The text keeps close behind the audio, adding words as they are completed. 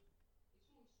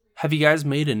Have you guys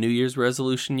made a New Year's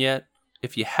resolution yet?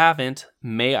 If you haven't,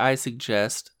 may I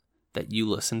suggest that you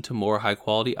listen to more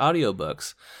high-quality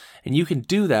audiobooks? And you can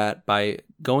do that by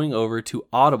going over to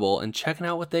Audible and checking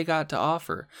out what they got to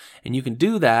offer. And you can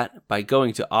do that by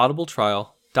going to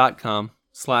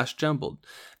audibletrial.com/jumbled.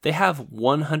 They have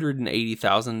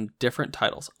 180,000 different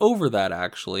titles, over that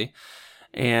actually.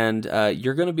 And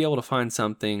you're going to be able to find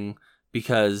something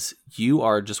because you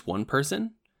are just one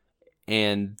person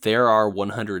and there are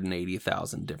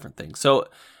 180,000 different things. So,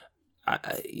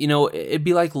 it'd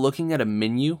be like looking at a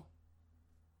menu,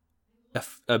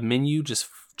 a menu just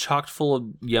chocked full of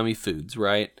yummy foods,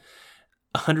 right?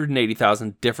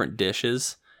 180,000 different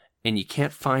dishes, and you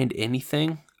can't find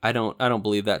anything. I don't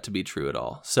believe that to be true at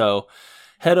all. So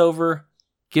head over,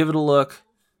 give it a look,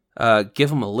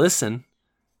 give them a listen.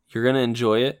 You're going to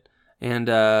enjoy it. And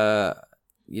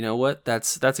you know what?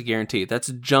 That's a guarantee. That's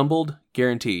a jumbled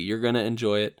guarantee. You're going to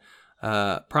enjoy it.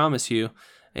 Promise you.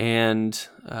 And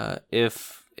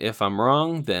if I'm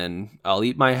wrong, then I'll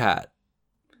eat my hat.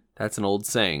 That's an old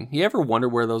saying. You ever wonder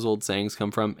where those old sayings come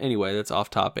from? Anyway, that's off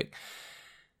topic.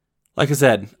 Like I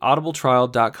said,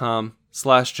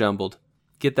 audibletrial.com/jumbled.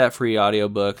 Get that free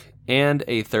audiobook and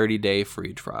a 30-day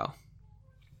free trial.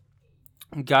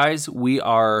 Guys, we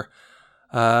are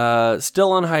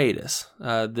still on hiatus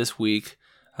this week.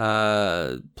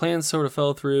 Plans sort of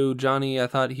fell through. Johnny, I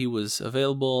thought he was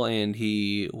available and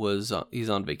he's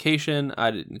on vacation.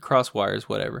 I didn't cross wires,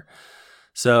 whatever.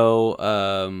 So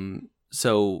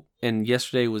and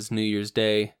yesterday was New Year's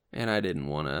Day and I didn't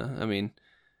want to,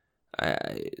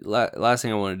 last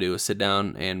thing I want to do is sit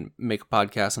down and make a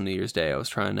podcast on New Year's Day. I was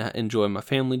trying to enjoy my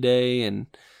family day and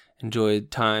enjoy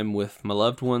time with my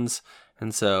loved ones.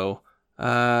 And so,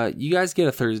 you guys get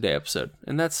a Thursday episode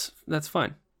and that's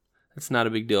fine. That's not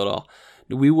a big deal at all.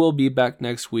 We will be back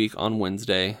next week on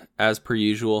Wednesday, as per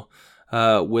usual,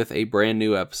 with a brand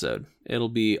new episode. It'll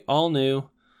be all new.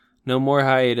 No more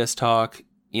hiatus talk.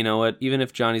 You know what? Even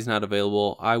if Johnny's not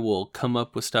available, I will come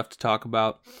up with stuff to talk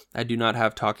about. I do not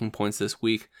have talking points this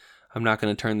week. I'm not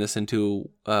going to turn this into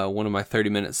one of my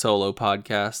 30-minute solo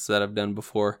podcasts that I've done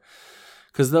before,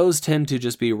 because those tend to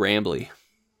just be rambly.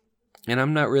 And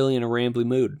I'm not really in a rambly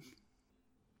mood.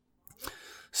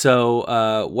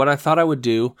 So what I thought I would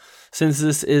do, since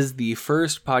this is the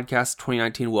first podcast of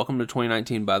 2019, welcome to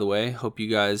 2019, by the way. Hope you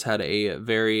guys had a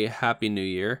very happy new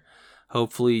year.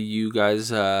 Hopefully you guys,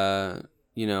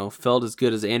 felt as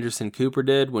good as Anderson Cooper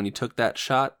did when he took that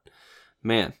shot.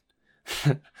 Man,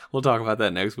 we'll talk about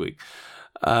that next week.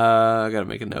 I got to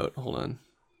make a note. Hold on.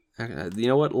 You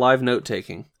know what? Live note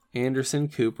taking. Anderson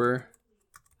Cooper,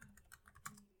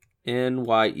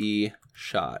 NYE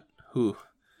shot. Whew.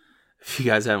 If you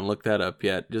guys haven't looked that up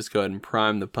yet, just go ahead and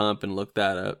prime the pump and look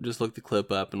that up. Just look the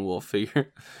clip up and we'll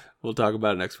talk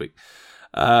about it next week.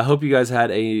 Hope you guys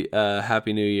had a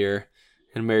happy new year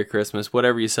and Merry Christmas,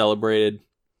 whatever you celebrated.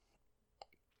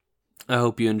 I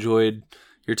hope you enjoyed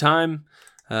your time,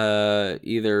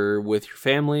 either with your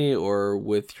family or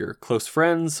with your close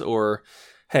friends, or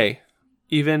hey,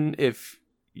 even if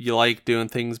you like doing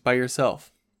things by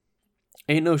yourself.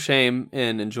 Ain't no shame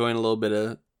in enjoying a little bit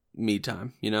of me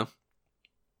time,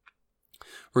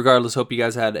 Regardless, hope you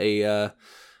guys had a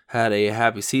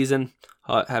happy season,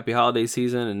 happy holiday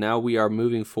season, and now we are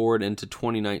moving forward into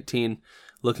 2019.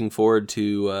 Looking forward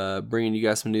to bringing you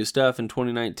guys some new stuff in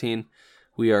 2019.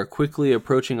 We are quickly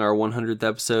approaching our 100th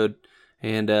episode,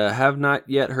 and have not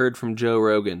yet heard from Joe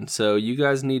Rogan. So you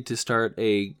guys need to start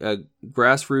a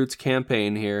grassroots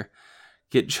campaign here.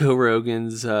 Get Joe Rogan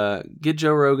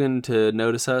to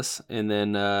notice us, and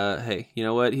then hey, you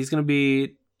know what? He's gonna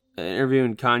be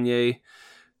interviewing Kanye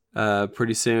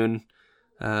pretty soon,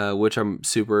 which I'm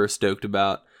super stoked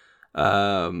about.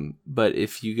 But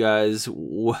if you guys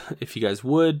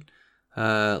would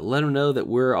let him know that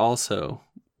we're also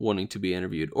wanting to be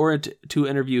interviewed, or to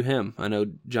interview him. I know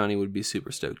Johnny would be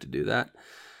super stoked to do that,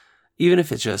 even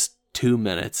if it's just 2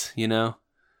 minutes. If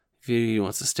he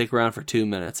wants to stick around for 2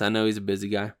 minutes. I know he's a busy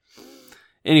guy.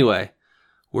 Anyway,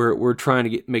 we're trying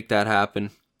to make that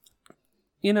happen.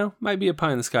 Might be a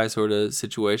pie in the sky sort of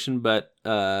situation, but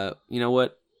you know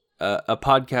what? A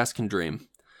podcast can dream.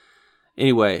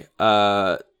 Anyway,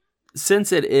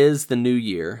 since it is the new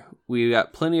year, we've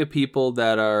got plenty of people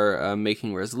that are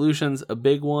making resolutions. A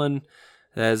big one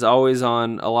that is always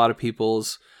on a lot of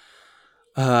people's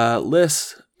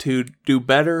lists to do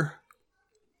better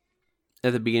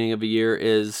at the beginning of a year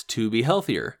is to be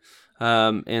healthier.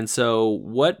 And so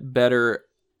what better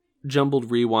Jumbled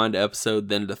Rewind episode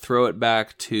than to throw it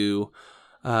back to,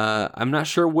 I'm not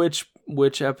sure which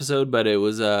episode, but it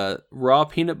was raw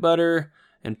peanut butter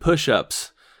and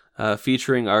push-ups.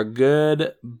 featuring our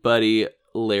good buddy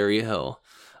Larry Hill.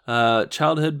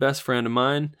 Childhood best friend of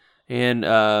mine, and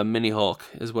Mini Hulk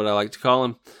is what I like to call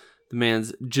him. The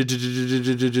man's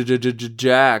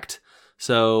jacked.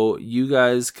 So you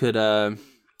guys could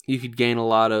gain a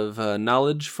lot of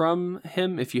knowledge from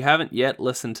him. If you haven't yet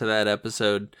listened to that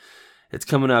episode, it's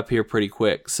coming up here pretty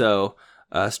quick. So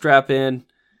strap in,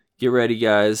 get ready,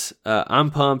 guys.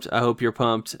 I'm pumped. I hope you're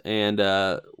pumped. And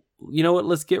you know what?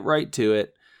 Let's get right to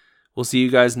it. We'll see you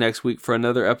guys next week for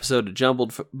another episode of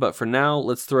Jumbled. But for now,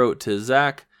 let's throw it to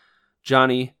Zach,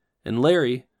 Johnny, and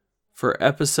Larry for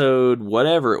episode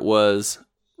whatever it was,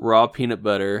 raw peanut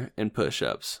butter and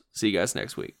push-ups. See you guys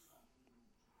next week.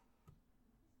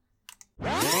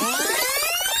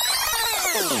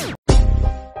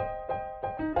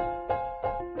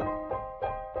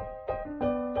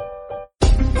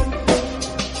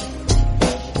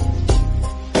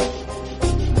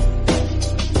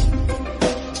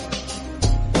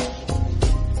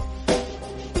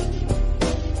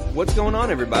 What's going on,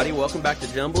 everybody? Welcome back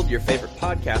to Jumbled, your favorite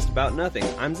podcast about nothing.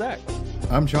 I'm Zach.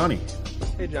 I'm Johnny.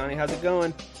 Hey, Johnny. How's it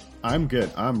going? I'm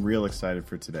good. I'm real excited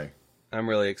for today. I'm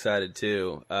really excited,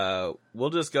 too.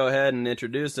 We'll just go ahead and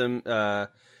introduce him.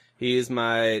 He's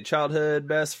my childhood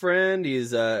best friend. He's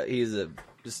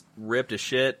just ripped as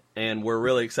shit, and we're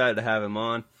really excited to have him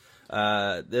on.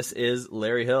 This is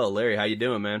Larry Hill. Larry, how you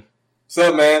doing, man? What's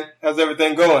up, man? How's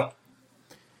everything going?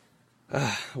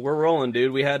 We're rolling,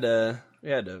 dude. We had to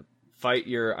fight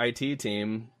your IT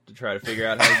team to try to figure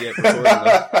out how to get recording.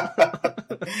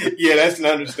 Yeah, that's an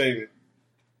understatement.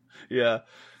 Yeah.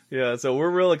 So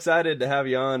we're real excited to have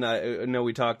you on. I know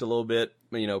we talked a little bit,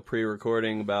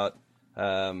 pre-recording about,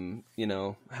 having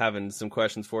some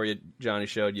questions for you. Johnny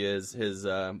showed you his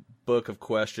book of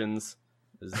questions,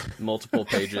 his multiple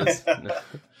pages.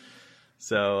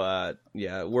 So,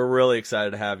 we're really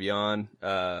excited to have you on.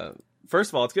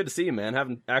 First of all, it's good to see you, man.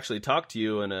 Haven't actually talked to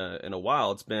you in a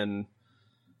while. It's been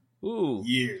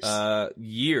years.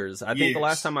 Years. I think the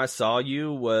last time I saw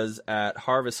you was at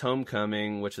Harvest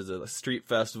Homecoming, which is a street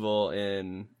festival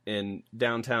in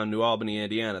downtown New Albany,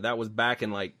 Indiana. That was back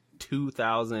in like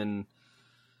 2000.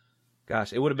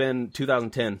 Gosh, it would have been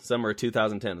 2010. Summer of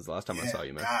 2010 is the last time I saw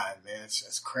you, man. God, man,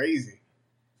 it's crazy.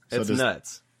 It's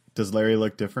nuts. Does Larry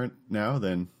look different now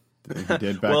than he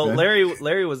did back well, then? Larry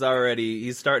was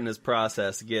he's starting his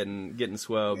process getting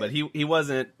swole, but he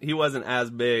wasn't as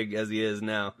big as he is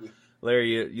now.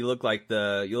 Larry, you look like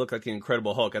the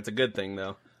Incredible Hulk. That's a good thing,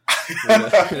 though.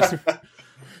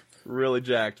 Really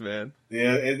jacked, man.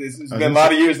 Yeah, it's been a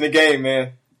lot of years in the game,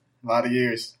 man. A lot of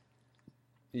years.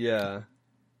 Yeah.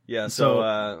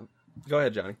 So go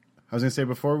ahead, Johnny. I was gonna say,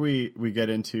 before we get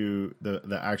into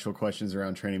the actual questions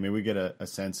around training, maybe we get a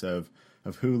sense of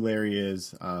who Larry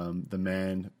is, the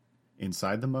man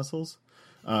inside the muscles.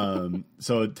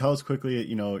 So tell us quickly,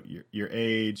 your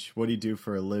age, what do you do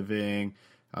for a living?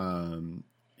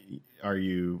 Are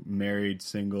you married,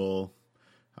 single?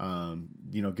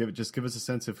 Give us a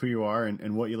sense of who you are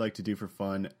and what you like to do for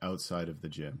fun outside of the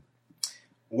gym.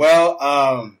 Well,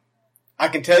 I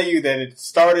can tell you that it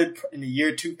started in the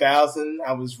year 2000.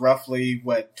 I was roughly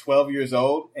 12 years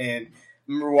old, and I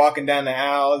remember walking down the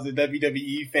aisle as a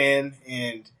WWE fan,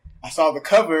 and I saw the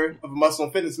cover of a Muscle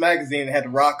and Fitness magazine that had The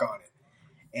Rock on it.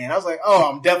 And I was like, oh,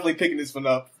 I'm definitely picking this one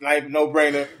up. Not even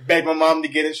no-brainer. Begged my mom to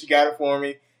get it. She got it for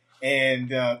me. And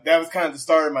that was kind of the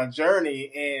start of my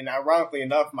journey. And ironically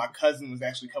enough, my cousin was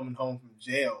actually coming home from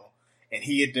jail. And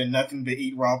he had done nothing but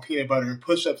eat raw peanut butter and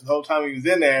push-ups the whole time he was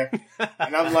in there.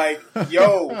 And I'm like,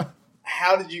 yo,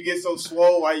 how did you get so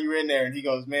swole while you were in there? And he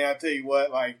goes, man, I tell you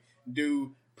what,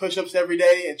 do push-ups every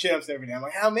day and chin-ups every day. I'm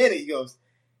like, how many? He goes,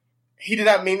 he did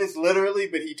not mean this literally,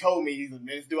 but he told me, he's like,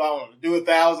 man, do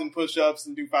 1,000 push-ups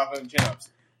and do 500 chin-ups.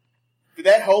 For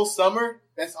that whole summer,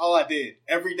 that's all I did.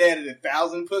 Every day I did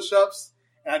 1,000 push-ups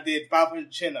and I did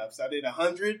 500 chin-ups. I did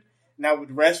 100 and I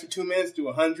would rest for 2 minutes, do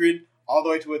 100, all the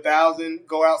way to 1,000,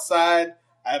 go outside.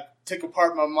 I took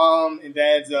apart my mom and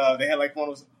dad's, they had one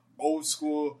of those old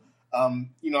school,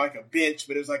 like a bench,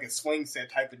 but it was like a swing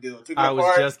set type of deal. I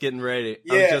was just getting ready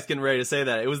to say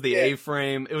that. It was the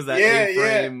A-frame. It was that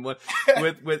A-frame with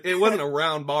it wasn't a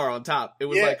round bar on top. It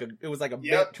was like a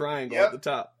bent triangle at the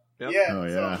top. Yep. Yeah. Oh,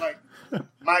 yeah. So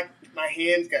my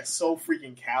hands got so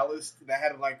freaking calloused that I had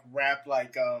to wrap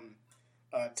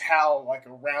a towel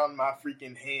around my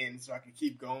freaking hands so I could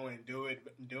keep going and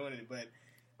doing it. But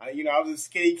I was a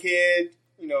skinny kid,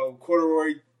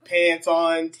 corduroy pants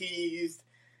on, teased,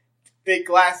 thick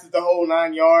glasses, the whole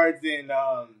 9 yards. And,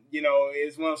 it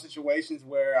was one of those situations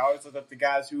where I always looked up to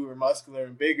guys who were muscular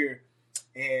and bigger.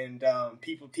 And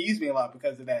people teased me a lot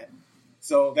because of that.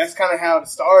 So that's kind of how it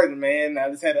started, man. I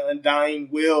just had an undying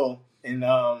will and,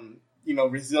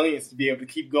 resilience to be able to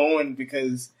keep going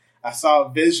because I saw a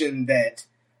vision that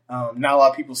not a lot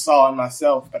of people saw in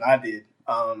myself, but I did.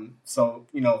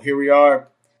 Here we are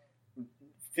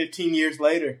 15 years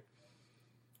later.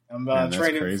 I'm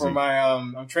training for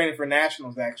I'm training for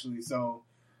nationals actually. So,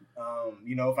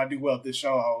 if I do well at this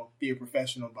show, I'll be a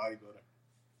professional bodybuilder.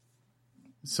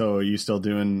 So are you still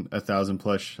doing 1,000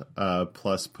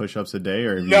 plus push-ups a day,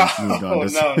 or have no, you moved on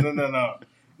to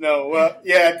No. Well,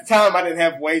 yeah, at the time I didn't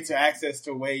have weights or access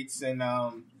to weights, and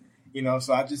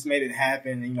so I just made it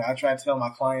happen. I try to tell my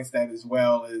clients that as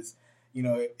well is,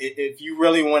 if you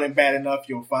really want it bad enough,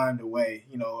 you'll find a way.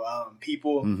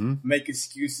 People make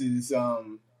excuses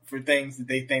for things that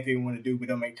they think they want to do, but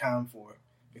don't make time for.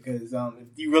 Because if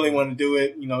you really want to do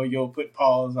it, you'll put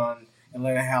pause on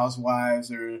Atlanta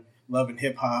Housewives or Love and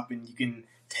Hip Hop, and you can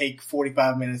take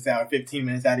 45 minutes out, 15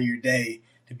 minutes out of your day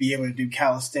to be able to do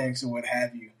calisthenics or what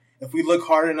have you. If we look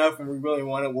hard enough and we really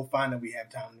want it, we'll find that we have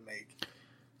time to make.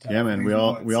 Yeah, man, we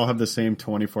all have the same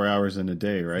 24 hours in a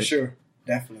day, right? Sure,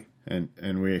 definitely.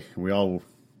 And we all,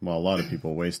 well, a lot of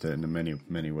people waste it in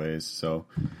many ways. So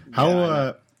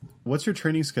what's your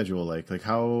training schedule like? Like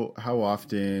how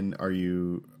often are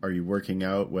you working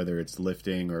out, whether it's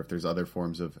lifting or if there's other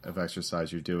forms of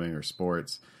exercise you're doing or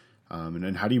sports?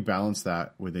 And how do you balance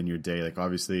that within your day? Like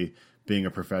obviously being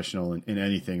a professional in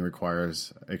anything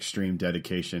requires extreme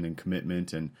dedication and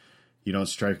commitment, and you don't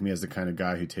strike me as the kind of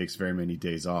guy who takes very many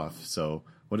days off. So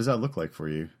what does that look like for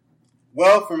you?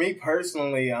 Well, for me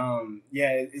personally,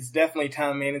 it's definitely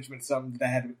time management, something that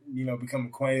I had become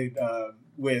acquainted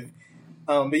with.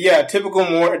 A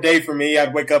typical day for me,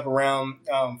 I'd wake up around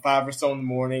 5 or so in the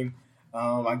morning.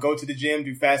 I go to the gym,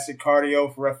 do fasted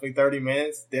cardio for roughly 30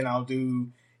 minutes. Then I'll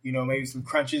do, maybe some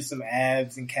crunches, some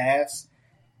abs and calves.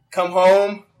 Come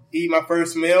home, eat my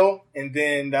first meal, and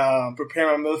then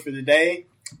prepare my meals for the day.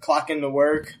 Clock into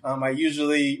work. I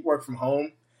usually work from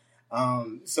home. I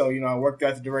work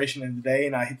throughout the duration of the day,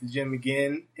 and I hit the gym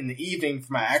again in the evening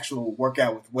for my actual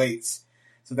workout with weights.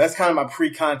 So that's kind of my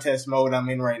pre-contest mode I'm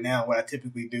in right now, what I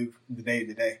typically do from the day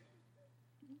to day.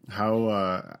 How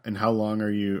long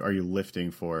are you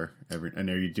lifting for and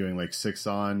are you doing like 6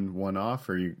 on, 1 off,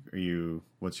 or are you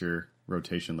what's your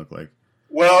rotation look like?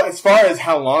 Well, as far as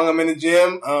how long I'm in the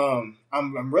gym,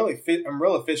 I'm really fit. I'm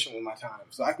real efficient with my time,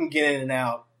 so I can get in and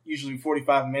out. Usually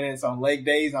 45 minutes on leg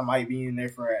days. I might be in there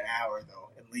for an hour though,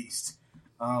 at least.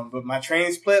 But my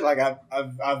training split, like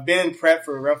I've been in prep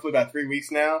for roughly about 3 weeks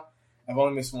now. I've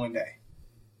only missed 1 day,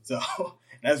 so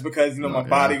that's because my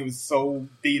body was so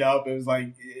beat up. It was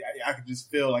like I could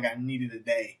just feel like I needed a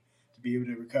day to be able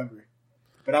to recover.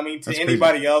 But I mean, to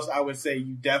anybody else, I would say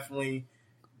you definitely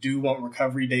do want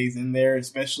recovery days in there,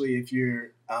 especially if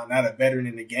you're not a veteran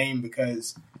in the game,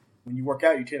 because when you work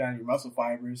out, you tear down your muscle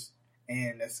fibers.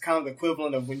 And that's kind of the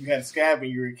equivalent of when you had a scab when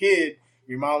you were a kid.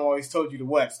 Your mom always told you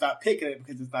to stop picking it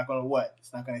because it's not going to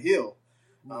It's not going to heal.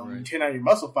 When you tear down your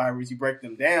muscle fibers, you break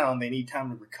them down. They need time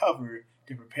to recover,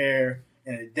 to prepare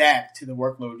and adapt to the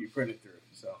workload you're putting through.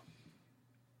 So,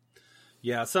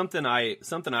 yeah, something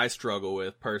I struggle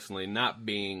with personally, not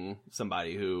being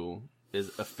somebody who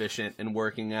is efficient in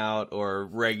working out or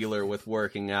regular with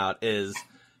working out, is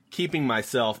keeping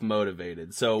myself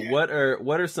motivated. So what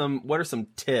are some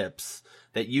tips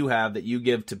that you have that you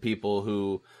give to people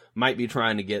who might be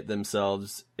trying to get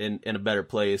themselves in a better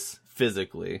place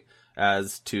physically,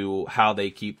 as to how they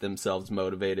keep themselves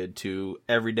motivated to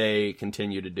every day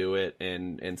continue to do it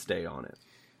and stay on it?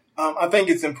 I think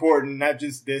it's important, not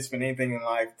just this, but anything in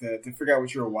life, to figure out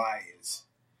what your why is.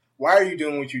 Why are you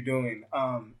doing what you're doing?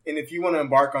 And if you want to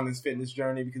embark on this fitness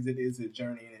journey, because it is a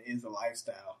journey and it is a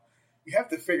lifestyle, you have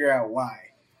to figure out why.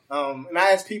 And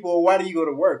I ask people, why do you go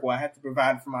to work? Well, I have to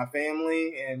provide for my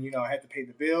family and, I have to pay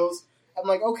the bills. I'm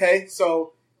like, okay,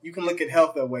 so you can look at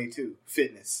health that way too,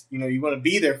 fitness. You want to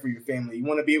be there for your family. You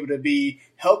want to be able to be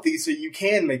healthy so you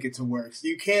can make it to work, so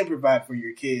you can provide for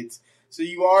your kids. So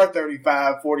you are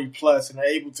 35, 40 plus and are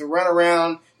able to run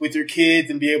around with your kids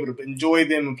and be able to enjoy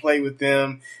them and play with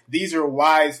them. These are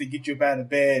whys to get you up out of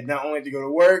bed, not only to go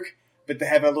to work, but to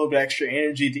have a little bit extra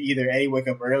energy to either wake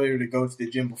up earlier to go to the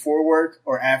gym before work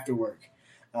or after work.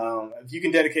 If you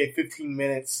can dedicate 15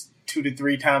 minutes 2 to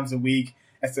 3 times a week,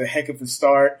 that's a heck of a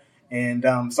start. And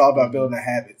it's all about building a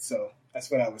habit. So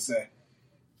that's what I would say.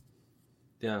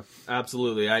 Yeah,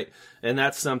 absolutely. And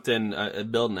that's something,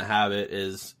 building a habit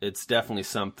it's definitely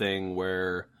something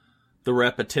where the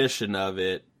repetition of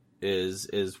it is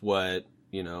what,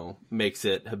 makes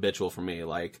it habitual for me.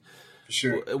 Like,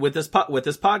 sure. With this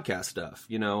podcast stuff,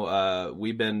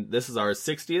 this is our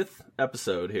 60th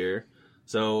episode here.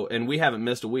 So, and we haven't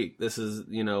missed a week. This is,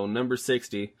 number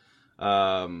 60.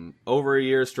 Over a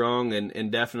year strong,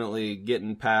 and definitely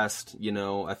getting past,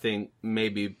 I think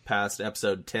maybe past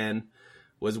episode 10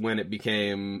 was when it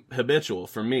became habitual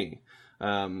for me.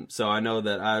 So I know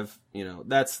that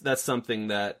that's something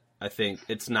that I think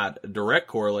it's not a direct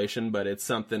correlation, but it's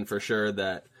something for sure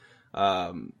that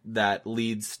that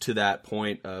leads to that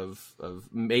point of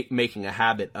making a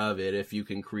habit of it. If you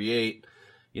can create,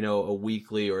 a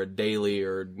weekly or a daily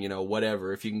or,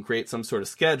 whatever, if you can create some sort of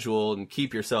schedule and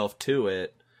keep yourself to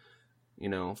it,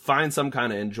 find some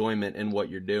kind of enjoyment in what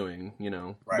you're doing,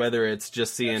 Right. Whether it's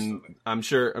just seeing,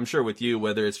 Absolutely. I'm sure with you,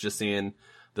 whether it's just seeing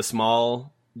the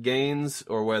small gains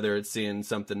or whether it's seeing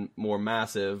something more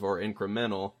massive or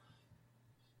incremental.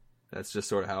 That's just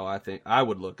sort of how I think I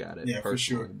would look at it. Yeah, for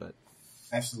personally, sure. But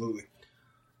Absolutely.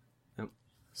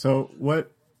 So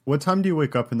what time do you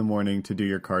wake up in the morning to do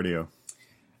your cardio?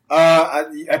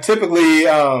 I typically,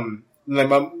 like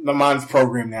my mind's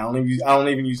programmed now. I don't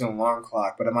even use an alarm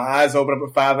clock, but my eyes open up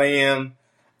at 5 a.m.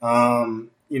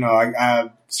 I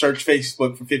search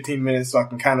Facebook for 15 minutes so I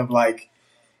can kind of like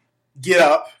get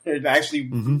up and actually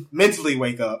mentally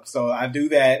wake up. So I do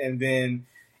that, and then,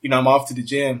 I'm off to the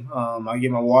gym. I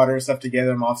get my water and stuff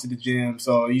together. I'm off to the gym.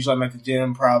 So usually I'm at the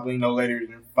gym probably no later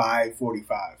than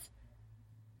 5:45.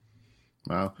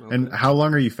 Wow. Okay. And how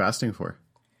long are you fasting for?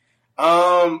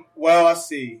 Well, let's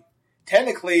see.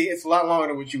 Technically, it's a lot longer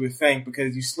than what you would think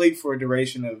because you sleep for a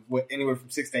duration of anywhere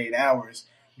from 6 to 8 hours.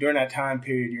 During that time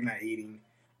period, you're not eating.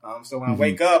 So when I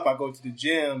wake up, I go to the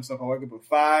gym. So if I wake up at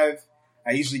 5,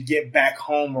 I usually get back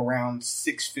home around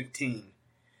 6:15.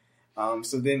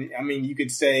 So then, you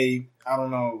could say, I don't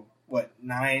know,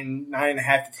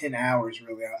 9.5 to 10 hours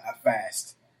really I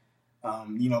fast.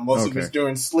 Most of it's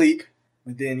during sleep.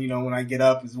 But then, when I get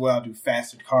up as well, I do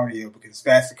fasted cardio because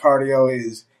fasted cardio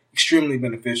is extremely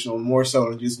beneficial, more so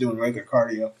than just doing regular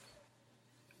cardio.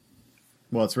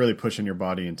 Well, it's really pushing your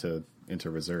body into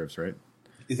reserves, right?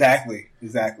 Exactly.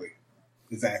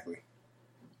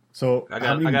 So I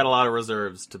got a lot of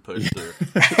reserves to push through.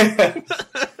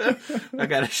 I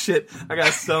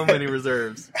got so many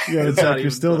reserves. Yeah, It's Zach, not you're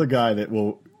even still fun. the guy that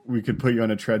we could put you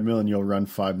on a treadmill and you'll run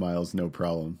 5 miles, no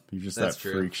problem. You're just That's that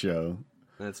true. freak show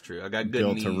That's true. I got good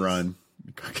built knees. to run.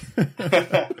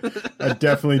 I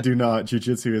definitely do not.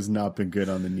 Jiu-jitsu has not been good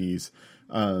on the knees.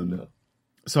 No.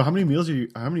 So how many meals do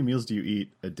you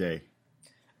eat a day?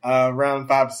 Around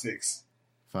 5 to 6.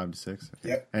 5 to 6. Okay.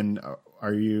 Yep. And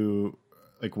are you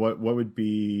like what would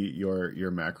be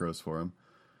your macros for them?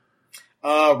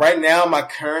 Right now, my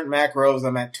current macros,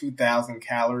 I'm at 2,000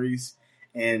 calories.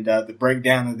 And the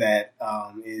breakdown of that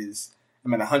is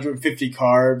I'm at 150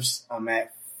 carbs. I'm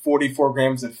at 44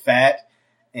 grams of fat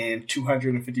and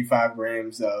 255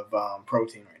 grams of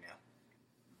protein right now.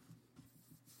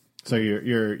 So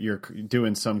you're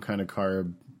doing some kind of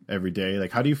carb every day.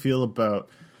 Like, how do you feel about?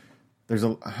 I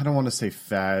don't want to say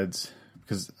fads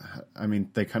because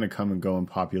they kind of come and go in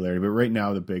popularity. But right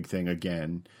now, the big thing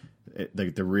again,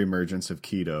 like the reemergence of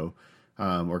keto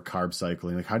or carb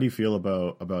cycling. Like, how do you feel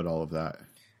about all of that?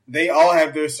 They all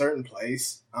have their certain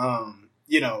place.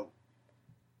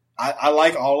 I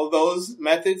like all of those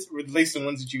methods, or at least the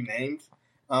ones that you named.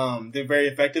 They're very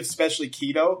effective, especially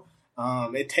keto.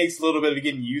 It takes a little bit of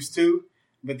getting used to,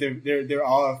 but they're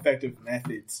all effective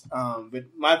methods. But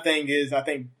my thing is, I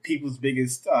think people's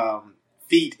biggest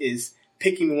feat is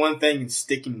picking one thing and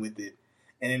sticking with it,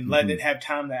 and then letting it have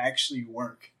time to actually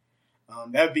work.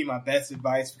 That would be my best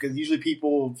advice because usually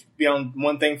people be on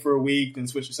one thing for a week, then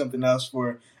switch to something else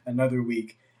for another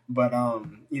week. But,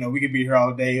 we could be here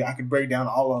all day. I could break down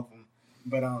all of them.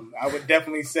 But I would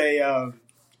definitely say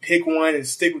pick one and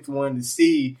stick with one to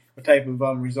see what type of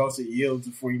results it yields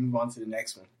before you move on to the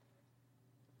next one.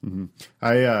 Mm-hmm.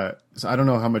 So I don't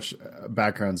know how much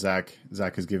background Zach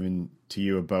has given to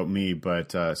you about me,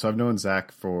 but so I've known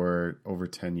Zach for over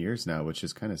 10 years now, which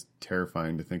is kind of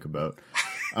terrifying to think about.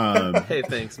 Hey,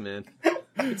 thanks, man.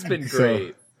 It's been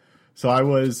great. So I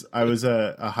was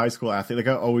a high school athlete. Like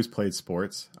I always played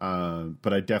sports,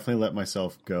 but I definitely let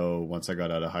myself go once I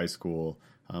got out of high school.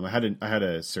 I had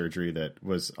a surgery that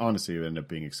was honestly it ended up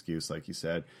being an excuse, like you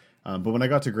said. But when I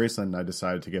got to Graceland, I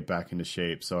decided to get back into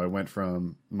shape. So I went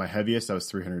from my heaviest, I was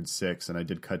 306, and I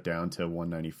did cut down to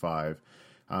 195.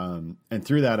 And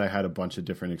through that, I had a bunch of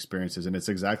different experiences. And it's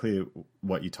exactly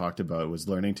what you talked about, was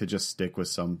learning to just stick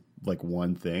with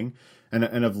one thing. And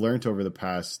I've learned over the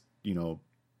past,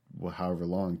 however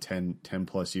long, 10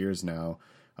 plus years now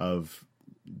of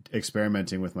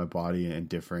experimenting with my body and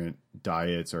different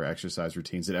diets or exercise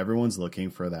routines, that everyone's looking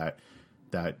for that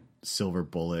silver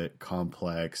bullet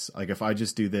complex. Like if I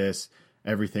just do this,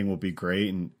 everything will be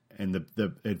great. and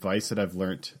the advice that I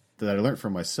learned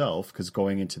from myself, because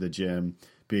going into the gym,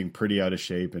 being pretty out of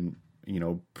shape and,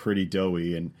 pretty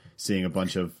doughy, and seeing a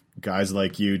bunch of guys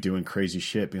like you doing crazy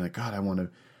shit, being like, God, I want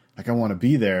to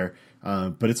be there.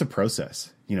 But it's a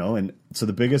process, and so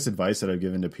the biggest advice that I've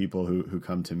given to people who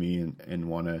come to me and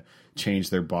want to change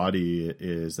their body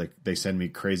is like, they send me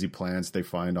crazy plans they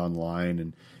find online.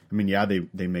 And I mean, yeah,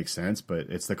 they make sense, but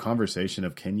it's the conversation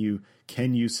of, can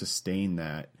you sustain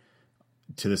that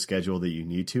to the schedule that you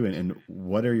need to? And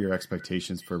what are your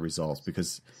expectations for results?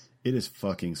 Because it is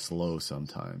fucking slow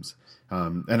sometimes.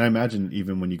 And I imagine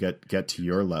even when you get to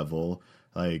your level,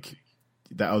 like,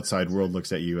 the outside world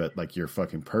looks at you at like you're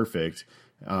fucking perfect,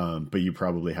 but you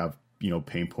probably have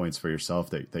pain points for yourself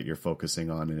that you're focusing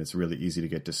on, and it's really easy to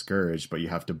get discouraged, but you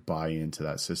have to buy into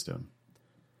that system.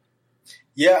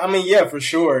 Yeah, I mean, yeah, for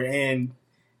sure. And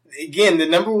again, the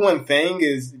number one thing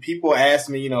is, people ask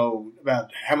me,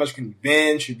 about how much can you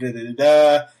bench, or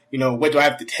what do I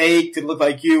have to take to look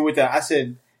like you? I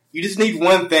said, you just need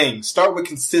one thing: start with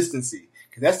consistency,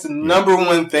 because that's the number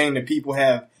one thing that people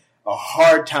have a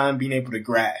hard time being able to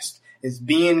grasp, is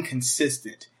being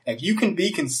consistent. If you can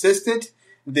be consistent,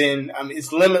 then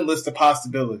it's limitless to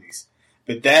possibilities.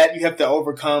 But that you have to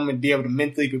overcome and be able to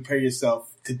mentally prepare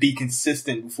yourself to be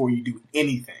consistent before you do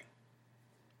anything.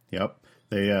 Yep.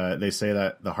 They say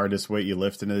that the hardest weight you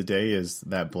lift in a day is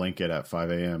that blanket at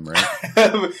 5 a.m.,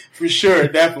 right? For sure.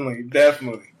 Definitely.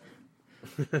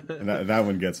 And that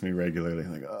one gets me regularly.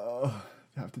 Like, oh,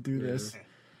 I have to do this.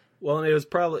 Well, and it was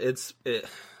probably,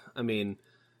 I mean,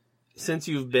 since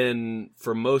you've been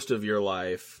for most of your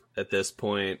life at this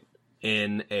point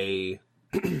in a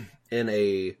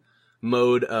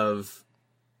mode of,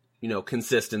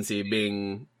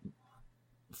 consistency,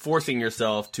 forcing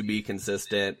yourself to be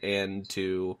consistent and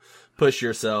to push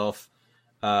yourself,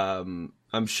 I'm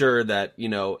sure that,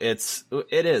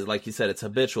 it is, like you said, it's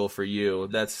habitual for you.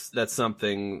 That's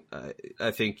something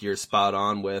I think you're spot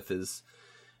on with, is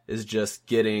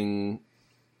just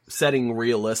setting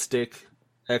realistic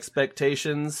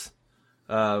expectations.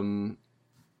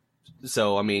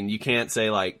 So, I mean, you can't say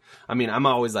I'm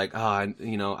always like, I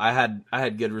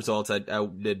had good results. I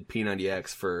did P90X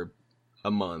for a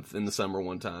month in the summer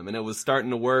one time, and it was starting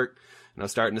to work, and I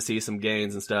was starting to see some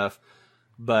gains and stuff.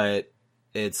 But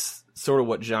it's sort of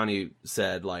what Johnny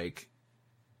said, like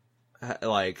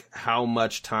how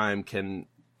much time can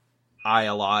I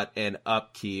allot and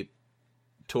upkeep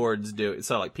towards doing,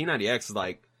 so like P90X is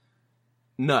like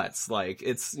nuts. Like,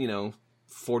 it's,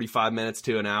 45 minutes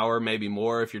to an hour, maybe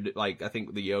more if you're like, I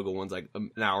think the yoga one's like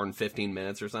an hour and 15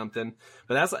 minutes or something.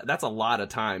 But that's a lot of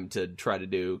time to try to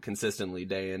do consistently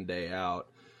day in, day out.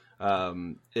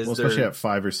 Especially at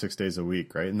 5 or 6 days a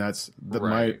week, right? And that's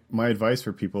right. my advice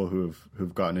for people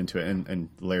who've gotten into it. And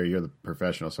Larry, you're the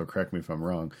professional, so correct me if I'm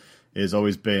wrong. Is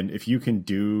always been, if you can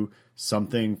do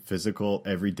something physical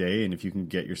every day, and if you can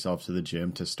get yourself to the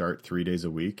gym to start 3 days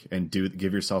a week and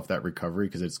give yourself that recovery,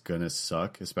 because it's gonna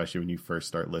suck, especially when you first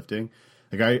start lifting.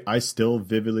 Like, I still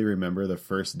vividly remember the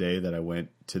first day that I went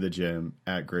to the gym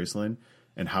at Graceland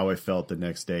and how I felt the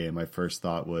next day. And my first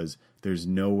thought was, there's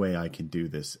no way I can do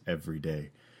this every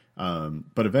day.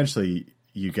 But eventually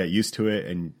you get used to it,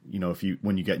 and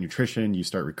when you get nutrition, you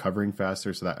start recovering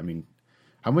faster. So that, I mean,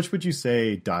 how much would you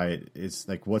say diet is,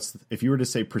 like, if you were to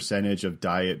say percentage of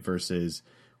diet versus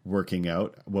working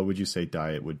out, what would you say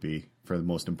diet would be for the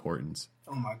most importance?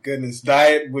 Oh my goodness.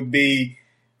 Diet would be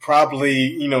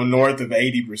probably, north of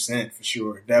 80% for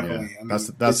sure. Definitely. Yeah,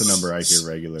 that's a number I hear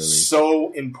regularly.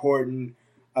 So important.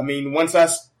 I mean, once I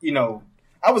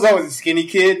was always a skinny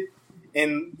kid,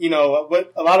 and,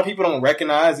 what a lot of people don't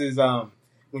recognize is,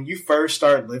 when you first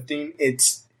start lifting,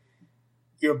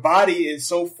 your body is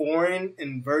so foreign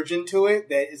and virgin to it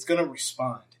that it's going to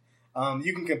respond.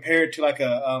 You can compare it to like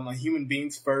a human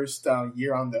being's first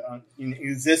year in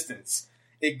existence.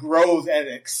 It grows at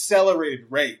an accelerated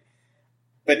rate.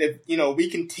 But if, we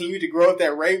continue to grow at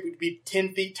that rate, we'd be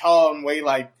 10 feet tall and weigh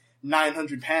like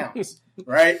 900 pounds,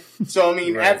 right? So, I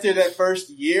mean, right. After that first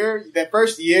year,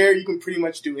 you can pretty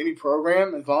much do any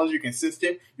program. As long as you're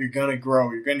consistent, you're going to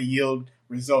grow. You're going to yield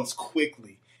results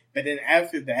quickly. But then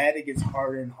after that, it gets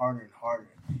harder and harder and harder.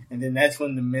 And then that's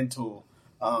when the mental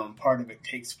part of it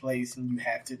takes place, and you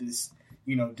have to just,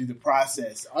 do the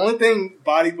process. The only thing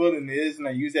bodybuilding is, and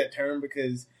I use that term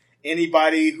because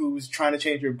anybody who's trying to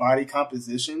change your body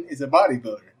composition is a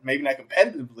bodybuilder. Maybe not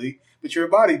competitively, but you're a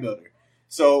bodybuilder.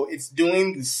 So it's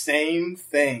doing the same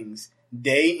things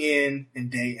day in and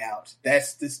day out.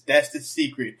 That's the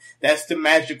secret. That's the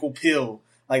magical pill.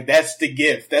 Like, that's the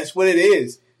gift. That's what it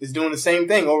is doing the same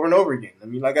thing over and over again. I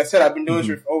mean, like I said, I've been doing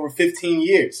this for over 15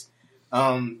 years.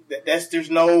 There's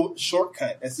no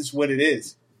shortcut. That's just what it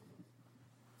is.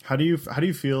 How do you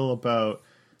feel about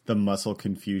the muscle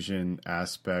confusion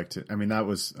aspect? I mean, that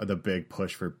was the big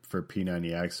push for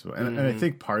P90X, and I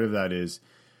think part of that is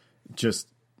just,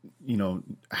 you know,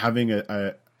 having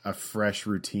a fresh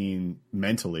routine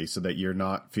mentally, so that you're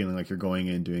not feeling like you're going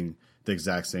in doing the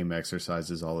exact same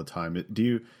exercises all the time.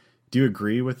 Do you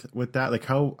agree with that? Like,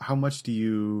 how much do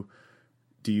you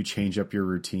change up your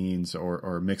routines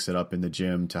or mix it up in the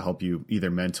gym to help you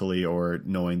either mentally or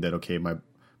knowing that, okay,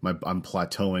 I'm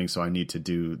plateauing, so I need to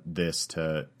do this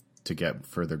to get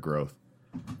further growth?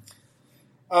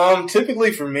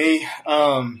 Typically for me,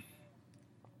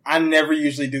 I never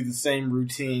usually do the same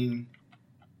routine.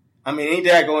 I mean, any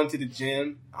day I go into the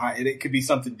gym, it could be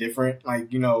something different.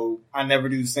 Like, you know, I never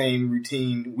do the same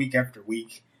routine week after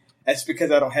week. That's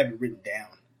because I don't have it written down.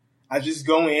 I just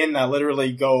go in and I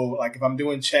literally go, like, if I'm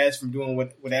doing chest, if I'm doing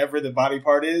whatever the body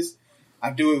part is, I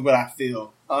do it what I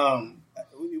feel.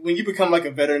 When you become like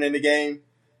a veteran in the game,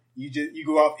 you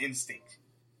go off instinct.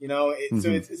 You know,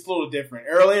 so it's a little different.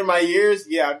 Early in my years,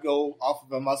 yeah, I'd go off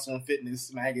of a Muscle and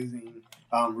Fitness magazine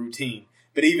routine.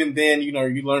 But even then, you know,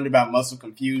 you learned about muscle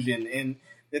confusion. And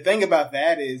the thing about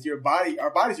that is our bodies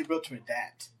are built to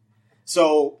adapt.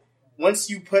 So once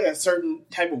you put a certain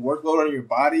type of workload on your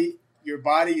body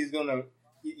is going to,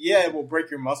 it will break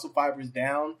your muscle fibers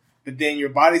down. But then your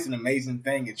body's an amazing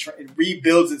thing. It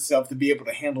rebuilds itself to be able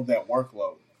to handle that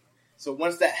workload. So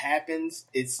once that happens,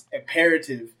 it's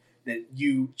imperative that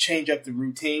you change up the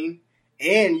routine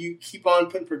and you keep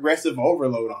on putting progressive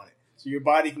overload on it. So your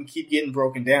body can keep getting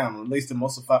broken down, or at least the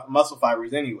muscle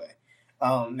fibers anyway.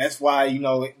 That's why, you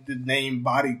know, the name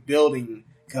bodybuilding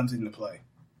comes into play.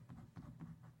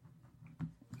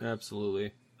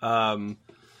 Absolutely. Do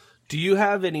you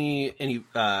have any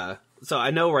so I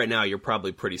know right now you're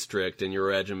probably pretty strict in your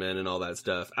regimen and all that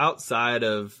stuff. Outside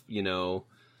of, you know,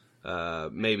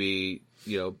 maybe,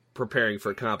 you know, preparing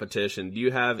for competition, do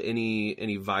you have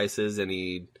any vices,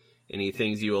 any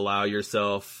things you allow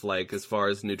yourself, like as far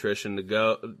as nutrition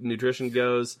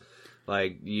goes?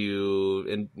 Like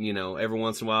you know, every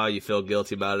once in a while you feel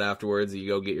guilty about it afterwards, you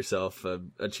go get yourself a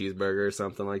cheeseburger or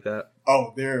something like that?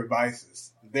 Oh, there are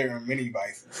vices. There are many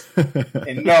vices.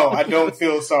 And no, I don't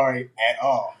feel sorry at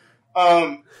all.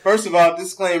 First of all,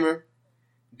 disclaimer,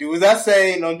 do as I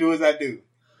say, don't do as I do.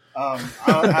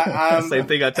 I'm Same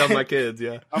thing I tell my kids,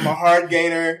 yeah. I'm a hard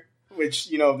gainer, which,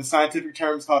 you know, the scientific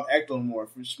term is called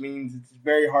ectomorph, which means it's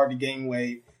very hard to gain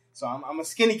weight. So I'm a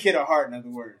skinny kid at heart, in other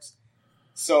words.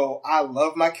 So I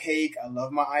love my cake. I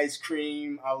love my ice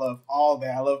cream. I love all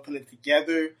that. I love putting it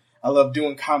together. I love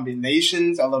doing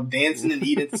combinations. I love dancing and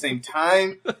eating at the same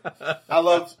time. I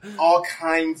love all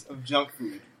kinds of junk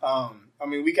food. I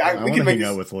mean, we can make hang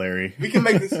out with Larry. We can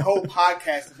make this whole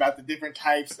podcast about the different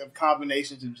types of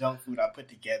combinations of junk food I put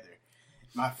together.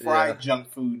 My fried junk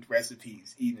food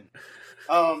recipes, even.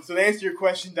 So to answer your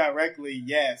question directly,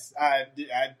 yes, I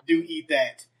do eat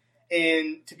that.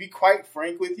 And to be quite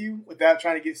frank with you, without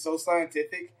trying to get so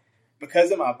scientific,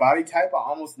 because of my body type, I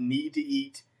almost need to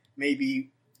eat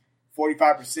maybe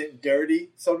 45%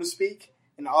 dirty, so to speak,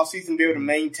 in the off season to be able to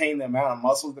maintain the amount of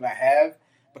muscle that I have,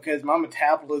 because my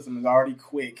metabolism is already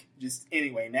quick, just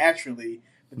anyway, naturally.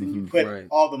 But then you put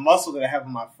all the muscle that I have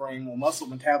in my frame, well, muscle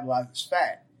metabolizes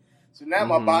fat. So now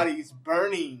my body's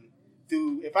burning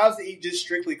through. If I was to eat just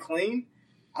strictly clean,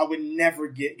 I would never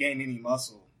gain any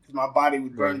muscle, because my body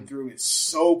would burn through it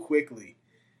so quickly.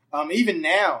 Even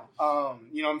now,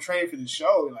 you know, I'm training for the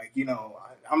show. Like, you know,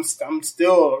 I'm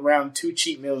still around 2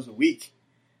 cheat meals a week.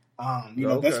 You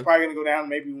know, that's probably going to go down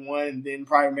maybe 1, and then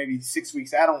probably maybe 6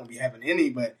 weeks out I won't be having any.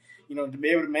 But, you know, to be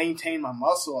able to maintain my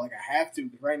muscle, like I have to.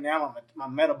 Right now, my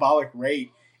metabolic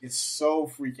rate is so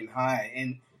freaking high.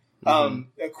 And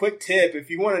a quick tip, if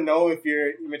you want to know if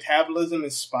your metabolism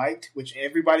is spiked, which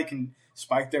everybody can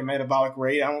spike their metabolic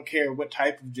rate, I don't care what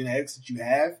type of genetics that you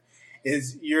have,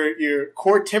 is your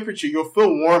core temperature. You'll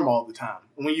feel warm all the time.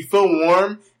 And when you feel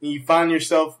warm and you find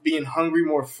yourself being hungry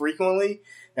more frequently,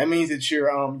 that means that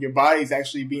your body is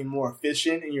actually being more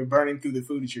efficient and you're burning through the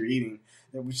food that you're eating,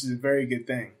 which is a very good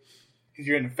thing because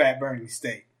you're in a fat burning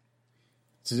state.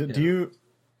 So do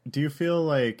you feel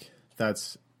like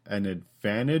that's an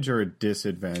advantage or a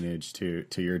disadvantage to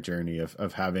your journey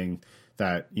of having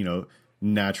that, you know,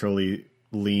 naturally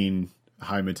lean,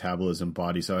 high metabolism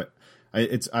body? So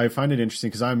I find it interesting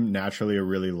because I'm naturally a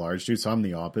really large dude, so I'm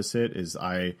the opposite. Is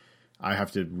I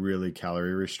have to really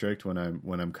calorie restrict when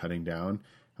I'm cutting down.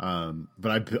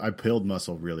 But I build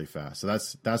muscle really fast. So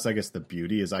that's I guess the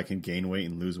beauty is I can gain weight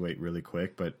and lose weight really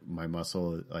quick, but my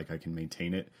muscle, like, I can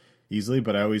maintain it easily.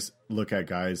 But I always look at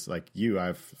guys like you. I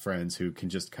have friends who can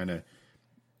just kind of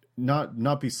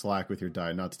not be slack with your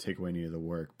diet, not to take away any of the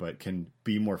work, but can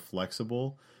be more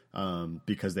flexible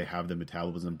because they have the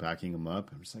metabolism backing them up.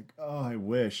 I'm just like, oh, I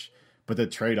wish. But the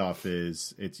trade-off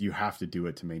is you have to do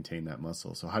it to maintain that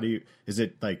muscle. So is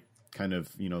it like kind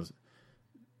of,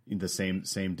 the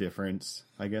same difference,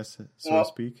 I guess, so to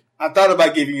speak? I thought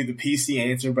about giving you the PC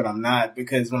answer, but I'm not,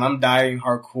 because when I'm dieting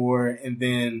hardcore and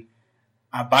then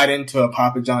I bite into a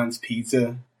Papa John's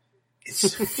pizza, it's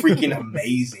freaking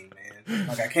amazing, man.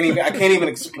 Like I can't even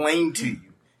explain to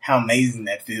you how amazing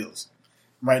that feels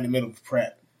right in the middle of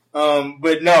prep.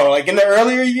 But no, like in the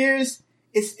earlier years,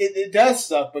 it does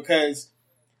suck because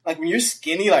like when you're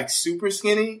skinny, like super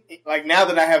skinny, like now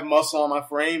that I have muscle on my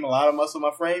frame, a lot of muscle on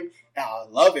my frame, I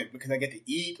love it because I get to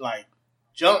eat like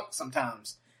junk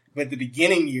sometimes. But the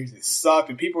beginning years, it sucked.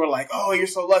 And people were like, oh, you're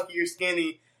so lucky you're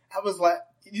skinny. I was like,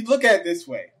 you look at it this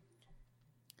way.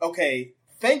 Okay,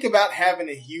 think about having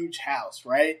a huge house,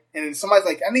 right? And then somebody's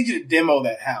like, I need you to demo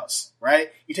that house,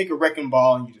 right? You take a wrecking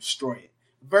ball and you destroy it.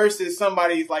 Versus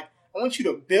somebody's like, I want you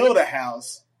to build a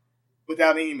house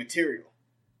without any material.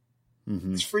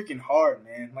 Mm-hmm. It's freaking hard,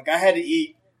 man. Like I had to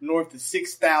eat north of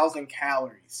 6,000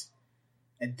 calories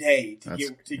a day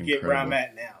to get where I'm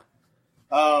at now.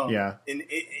 Yeah. And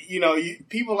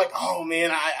people are like, oh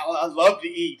man, I love to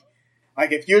eat.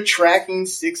 Like if you're tracking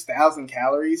 6,000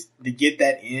 calories to get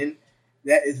that in,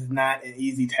 that is not an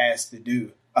easy task to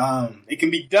do. It can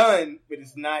be done, but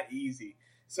it's not easy.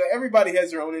 So everybody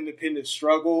has their own independent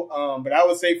struggle. But I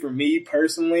would say for me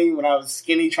personally, when I was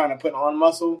skinny trying to put on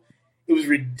muscle, it was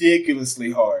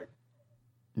ridiculously hard.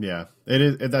 Yeah, it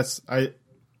is.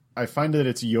 I find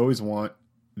that you always want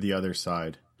the other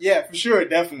side. Yeah, for sure.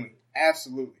 Definitely.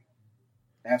 Absolutely.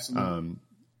 That's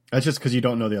just because you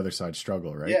don't know the other side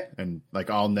struggle, right? Yeah. And like,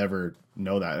 I'll never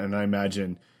know that. And I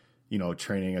imagine,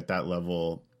 training at that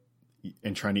level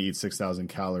and trying to eat 6,000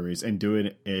 calories and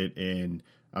doing it in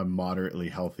a moderately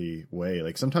healthy way.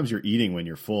 Like sometimes you're eating when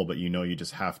you're full, but you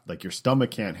just have, like, your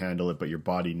stomach can't handle it, but your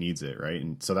body needs it. Right.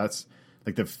 And so that's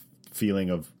like the feeling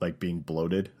of like being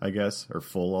bloated, I guess, or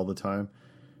full all the time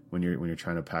when you're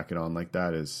trying to pack it on like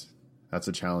that that's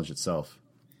a challenge itself.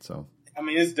 So, I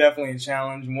mean, it's definitely a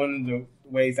challenge. One of the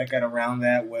ways I got around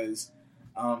that was,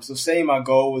 so say my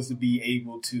goal was to be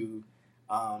able to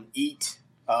eat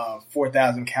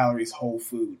 4,000 calories whole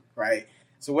food, right?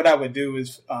 So what I would do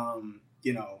is, I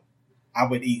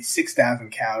would eat 6,000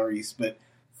 calories, but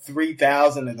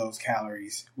 3,000 of those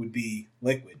calories would be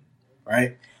liquid,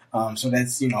 right? So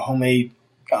that's, homemade,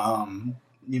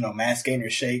 mass gainer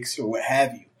shakes or what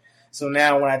have you. So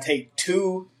now when I take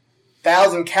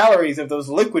 2,000 calories of those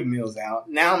liquid meals out,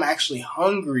 now I'm actually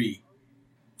hungry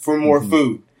for more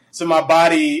food. So my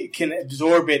body can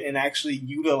absorb it and actually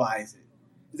utilize it.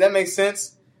 Does that make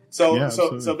sense? So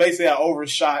basically I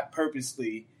overshot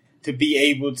purposely to be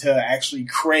able to actually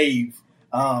crave,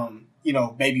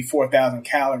 maybe 4,000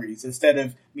 calories instead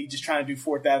of me just trying to do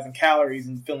 4,000 calories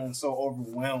and feeling so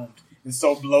overwhelmed and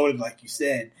so bloated, like you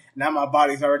said. Now my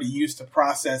body's already used to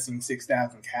processing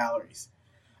 6,000 calories.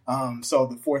 So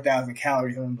the 4,000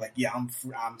 calories, I'm like, yeah,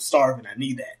 I'm starving. I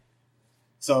need that.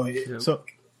 So it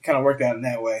kind of worked out in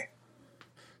that way.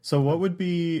 So what would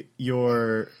be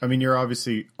you're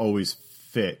obviously always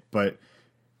fit, but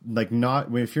like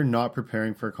if you're not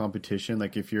preparing for a competition,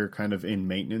 like if you're kind of in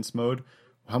maintenance mode,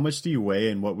 how much do you weigh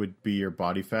and what would be your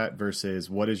body fat versus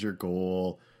what is your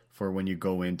goal for when you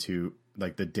go into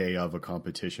like the day of a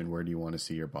competition? Where do you want to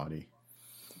see your body?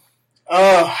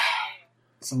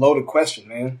 It's a loaded question,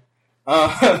 man.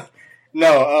 I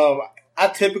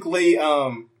typically,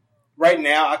 right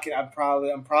now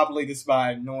I'm probably just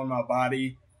by knowing my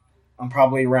body, I'm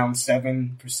probably around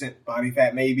 7% body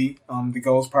fat, maybe. The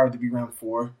goal is probably to be around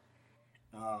 4,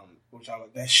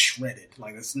 that's shredded.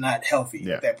 Like it's not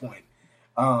healthy at that point.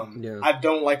 I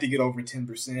don't like to get over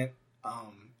 10%,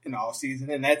 in the off season.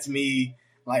 And that's me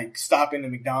like stopping at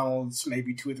McDonald's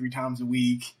maybe 2 or 3 times a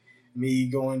week. Me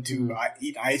going to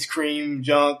eat ice cream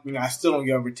junk, I still don't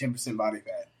get over 10% body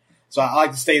fat. So I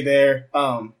like to stay there.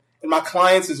 And my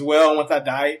clients as well, once I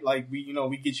diet, like we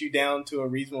get you down to a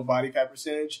reasonable body fat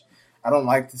percentage. I don't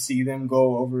like to see them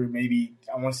go over I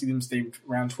want to see them stay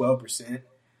around 12%.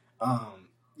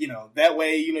 That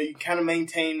way, you kind of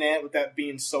maintain that without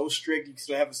being so strict. You can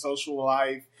still have a social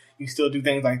life. You can still do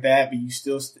things like that, but you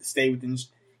still stay within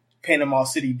Panama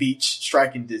City Beach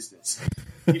striking distance.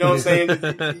 You know what I'm saying?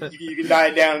 You can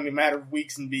diet down in a matter of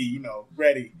weeks and be,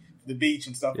 ready for the beach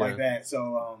and stuff like that.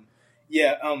 So,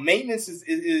 maintenance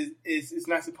is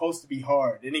not supposed to be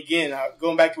hard. And again,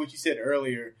 going back to what you said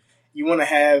earlier, you want to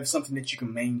have something that you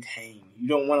can maintain. You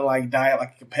don't want to like diet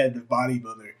like a competitive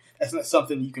bodybuilder. That's not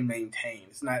something you can maintain.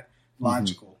 It's not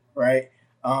logical, right?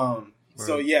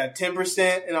 So yeah,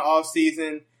 10% in the off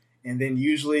season, and then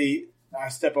usually I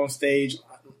step on stage.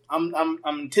 I'm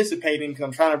anticipating, because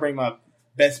I'm trying to bring my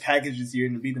best package this year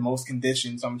and to be the most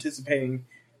conditioned. So I'm anticipating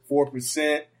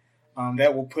 4%.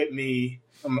 That will put me,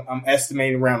 I'm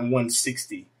estimating around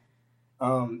 160.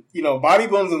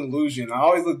 Bodybuilding's an illusion. I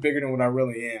always look bigger than what I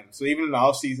really am. So even in the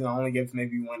off season, I only get to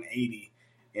maybe 180,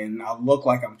 and I look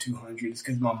like I'm 200. It's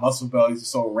because my muscle bellies are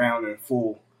so round and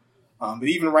full. But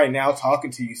even right now,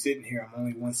 talking to you, sitting here, I'm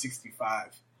only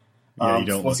 165. Yeah, you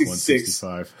don't look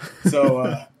 165.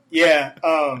 So,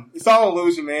 it's all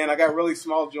illusion, man. I got really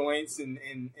small joints and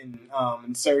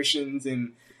insertions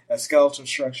and a skeletal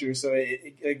structure. So,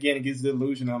 it gives the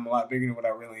illusion I'm a lot bigger than what I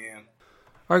really am.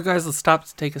 All right, guys, let's stop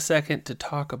to take a second to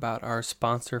talk about our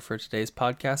sponsor for today's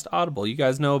podcast, Audible. You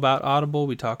guys know about Audible.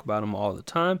 We talk about them all the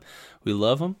time. We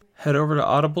love them. Head over to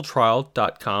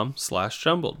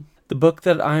audibletrial.com/jumbled. The book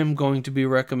that I'm going to be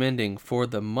recommending for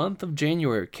the month of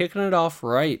January, kicking it off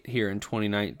right here in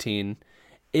 2019,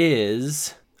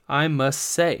 is I Must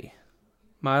Say,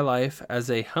 My Life as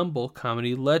a Humble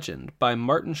Comedy Legend by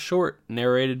Martin Short,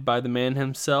 narrated by the man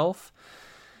himself.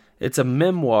 It's a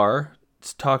memoir.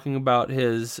 It's talking about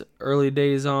his early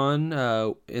days on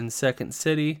in Second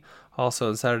City, also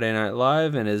on Saturday Night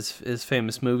Live, and his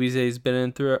famous movies that he's been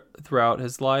in throughout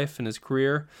his life and his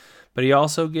career. But he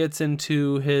also gets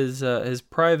into his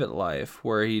private life,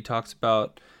 where he talks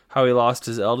about how he lost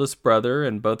his eldest brother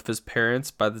and both of his parents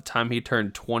by the time he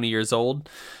turned 20 years old,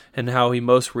 and how he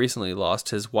most recently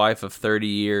lost his wife of 30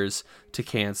 years to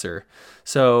cancer.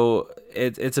 So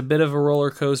it's a bit of a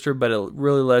roller coaster, but it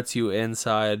really lets you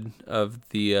inside of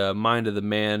the mind of the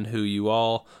man who you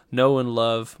all know and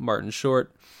love, Martin Short.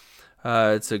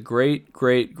 It's a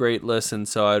great listen,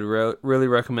 so I'd really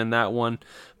recommend that one.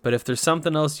 But if there's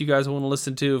something else you guys want to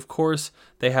listen to, of course,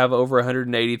 they have over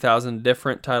 180,000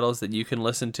 different titles that you can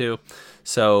listen to.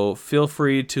 So feel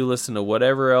free to listen to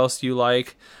whatever else you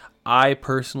like. I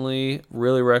personally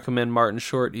really recommend Martin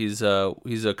Short. He's a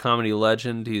comedy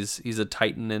legend. He's a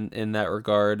titan in that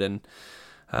regard, and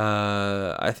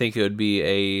I think it would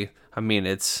be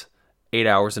it's 8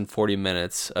 hours and 40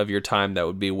 minutes of your time that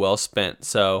would be well spent.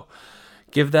 So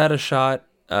give that a shot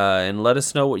and let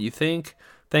us know what you think.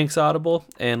 Thanks, Audible.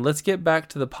 And let's get back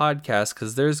to the podcast,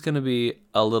 because there's going to be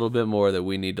a little bit more that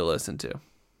we need to listen to.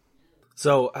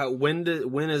 So when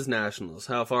is Nationals?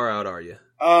 How far out are you?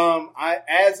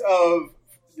 As of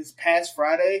this past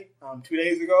Friday, 2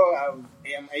 days ago, I'm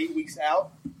 8 weeks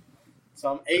out.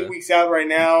 So I'm 8 weeks out right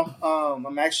now.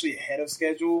 I'm actually ahead of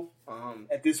schedule.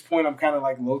 At this point, I'm kind of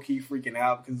like low-key freaking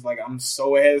out, because like I'm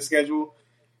so ahead of schedule.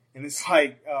 And it's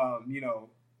like,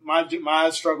 my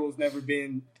struggle has never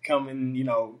been becoming,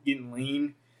 getting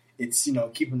lean. It's,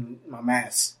 keeping my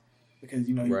mass, because,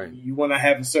 right. you want to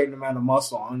have a certain amount of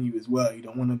muscle on you as well. You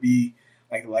don't want to be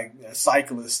like a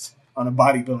cyclist on a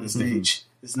bodybuilding stage.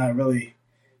 It's not really,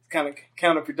 it's kind of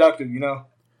counterproductive,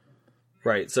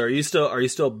 Right. So are you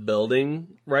still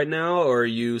building right now, or are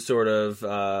you sort of,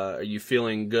 are you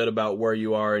feeling good about where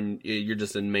you are and you're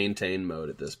just in maintain mode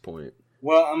at this point?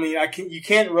 Well, I mean, you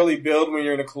can't really build when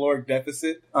you're in a caloric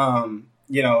deficit,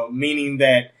 meaning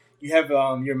that you have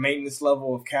your maintenance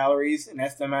level of calories, and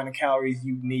that's the amount of calories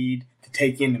you need to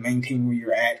take in to maintain where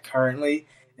you're at currently.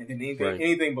 And then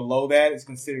anything below that is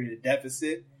considered a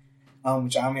deficit,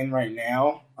 which I'm in right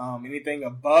now. Anything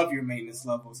above your maintenance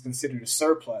level is considered a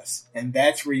surplus, and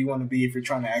that's where you want to be if you're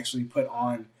trying to actually put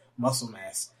on muscle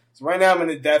mass. So right now I'm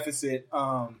in a deficit.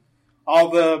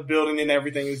 All the building and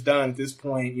everything is done at this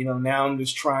point. Now I'm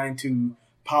just trying to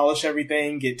polish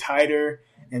everything, get tighter,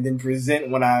 and then present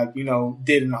what I,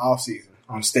 did in the off season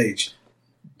on stage.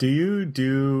 Do you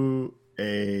do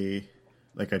a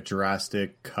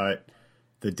drastic cut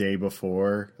the day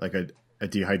before, like a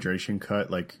dehydration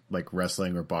cut, like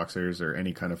wrestling or boxers or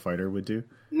any kind of fighter would do?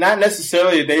 Not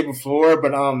necessarily the day before,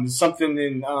 but something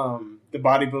in the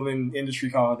bodybuilding industry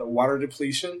called a water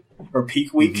depletion or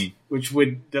peak week, which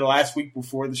would the last week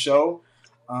before the show.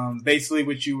 Basically,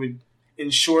 what you would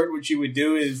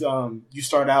do is you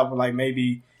start out with like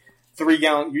maybe 3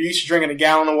 gallons. You're used to drinking a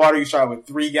gallon of water. You start with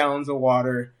 3 gallons of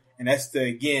water, and that's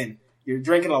you're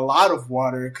drinking a lot of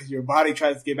water because your body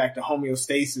tries to get back to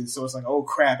homeostasis. So it's like, oh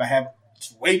crap, I have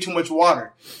way too much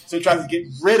water. So it tries to get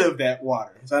rid of that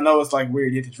water. So I know it's like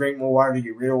weird. You have to drink more water to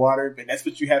get rid of water, but that's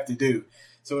what you have to do.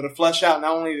 So it'll flush out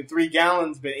not only the 3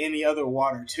 gallons, but any other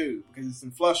water too, because it's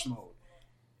in flush mode.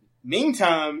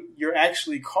 Meantime, you're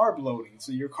actually carb loading.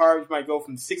 So your carbs might go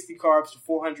from 60 carbs to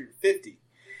 450.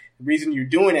 The reason you're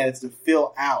doing that is to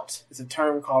fill out. It's a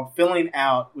term called filling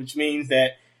out, which means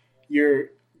that your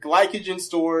glycogen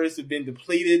stores have been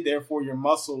depleted. Therefore, your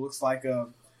muscle looks like a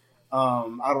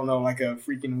I don't know, like a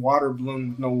freaking water balloon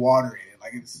with no water in it.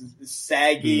 Like it's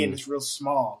saggy and it's real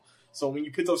small. So when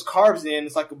you put those carbs in,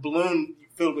 it's like a balloon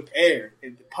filled with air.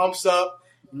 It pumps up,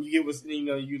 and you get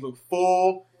you look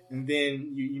full, and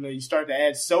then you start to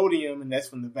add sodium, and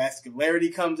that's when the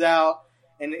vascularity comes out,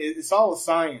 and it's all a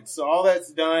science. So all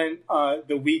that's done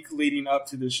the week leading up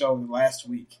to the show, the last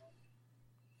week.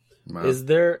 Wow. Is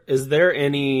there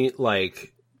any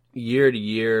like year to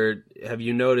year? Have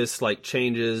you noticed like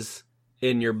changes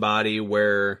in your body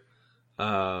where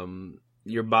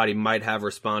your body might have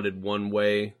responded one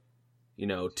way,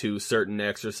 to certain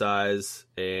exercise,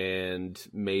 and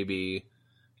maybe,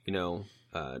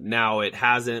 now it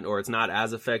hasn't, or it's not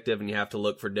as effective, and you have to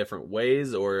look for different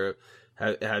ways? Or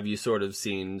have you sort of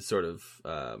seen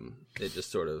it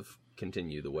just sort of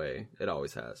continue the way it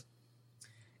always has?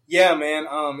 Yeah, man.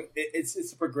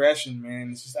 It's a progression,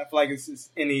 man. It's just, I feel like it's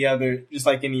just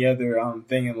like any other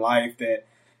thing in life that,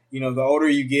 the older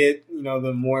you get,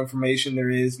 the more information there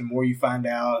is, the more you find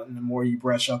out, and the more you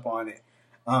brush up on it.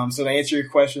 So to answer your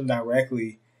question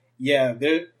directly, yeah,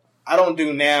 I don't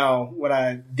do now what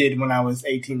I did when I was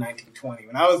 18, 19, 20.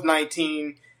 When I was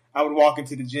 19, I would walk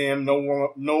into the gym,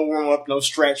 no warm up, no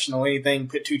stretch, no anything,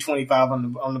 put 225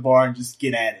 on the bar and just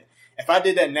get at it. If I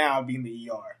did that now, I'd be in the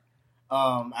ER.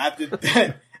 I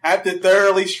have to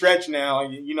thoroughly stretch now.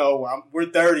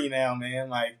 We're 30 now, man.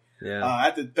 Like, yeah. I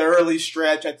have to thoroughly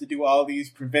stretch. I have to do all these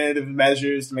preventative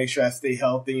measures to make sure I stay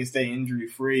healthy and stay injury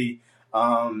free.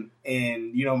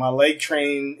 My leg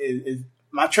training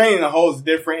my training in the whole is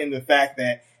different in the fact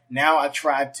that now I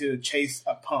try to chase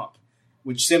a pump,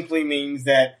 which simply means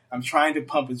that I'm trying to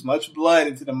pump as much blood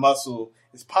into the muscle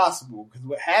as possible. Because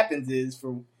what happens is,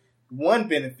 for one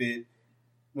benefit,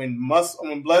 when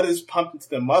blood is pumped into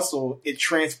the muscle, it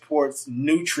transports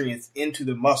nutrients into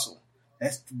the muscle.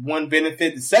 That's one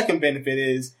benefit. The second benefit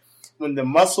is, when the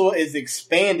muscle is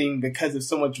expanding because of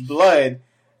so much blood,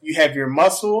 you have your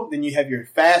muscle, then you have your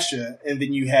fascia, and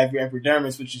then you have your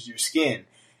epidermis, which is your skin.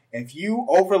 If you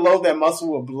overload that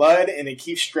muscle with blood and it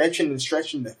keeps stretching and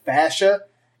stretching the fascia,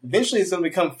 eventually it's going to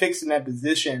become fixed in that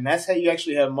position. And that's how you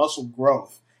actually have muscle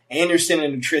growth. And you're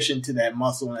sending nutrition to that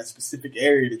muscle in that specific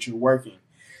area that you're working.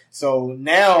 So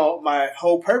now my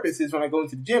whole purpose is, when I go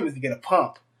into the gym, is to get a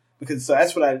pump. So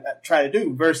that's what I try to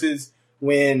do. Versus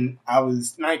when I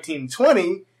was 19,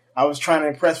 20, I was trying to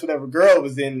impress whatever girl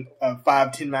was in a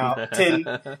 10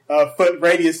 foot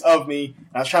radius of me. And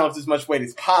I was trying to lift as much weight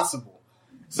as possible.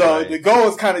 So right. The goal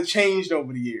has kind of changed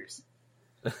over the years.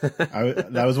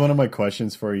 That was one of my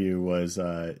questions for you, was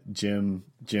gym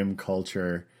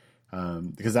culture,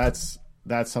 because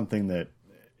that's something that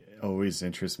always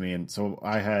interests me. And so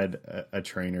I had a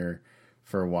trainer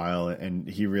for a while, and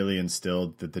he really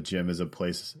instilled that the gym is a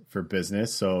place for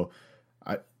business. So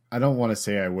I don't want to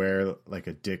say I wear like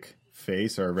a dick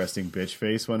face or a resting bitch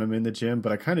face when I'm in the gym,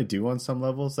 but I kind of do on some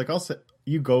levels. Like,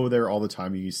 you go there all the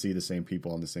time, you see the same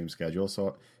people on the same schedule,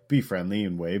 so be friendly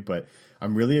and wave, but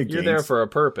I'm really against... You're there for a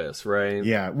purpose, right?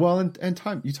 Yeah, well, and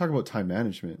time, you talk about time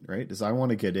management, right? Is I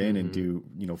want to get in and do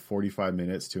 45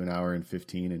 minutes to an hour and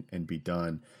 15 and be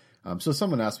done. So if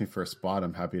someone asks me for a spot,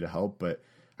 I'm happy to help, but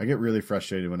I get really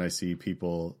frustrated when I see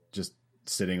people just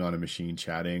sitting on a machine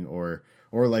chatting, or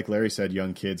like Larry said,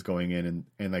 young kids going in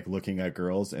and like looking at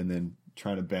girls and then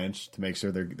trying to bench to make sure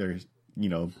they're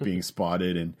being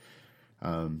spotted. And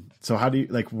so how do you,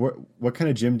 like, what kind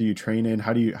of gym do you train in?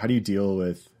 How do you deal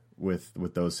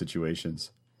with those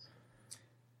situations?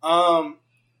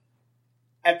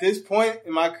 At this point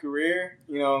in my career,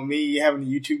 me having a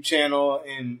YouTube channel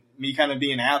and me kind of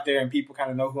being out there and people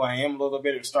kind of know who I am a little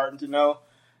bit, or starting to know,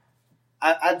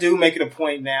 I do make it a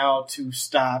point now to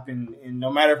stop, and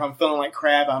no matter if I'm feeling like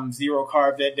crap, I'm 0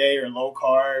 carb that day or low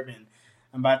carb, and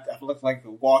I look like The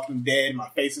Walking Dead, my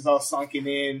face is all sunken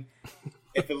in.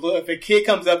 If a kid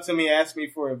comes up to me and asks me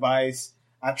for advice,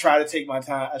 I try to take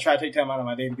time out of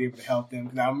my day to be able to help them,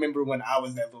 because I remember when I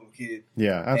was that little kid.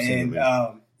 Yeah, absolutely.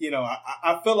 And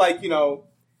I feel like the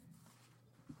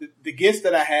gifts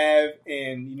that I have,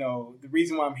 and the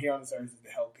reason why I'm here on this earth is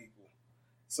to help people.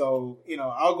 So,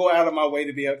 I'll go out of my way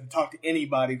to be able to talk to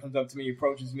anybody who comes up to me,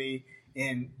 approaches me,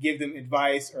 and give them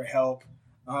advice or help.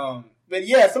 But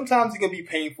yeah, sometimes it can be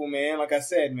painful, man. Like I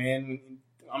said, man,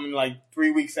 I'm like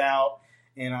 3 weeks out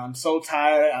and I'm so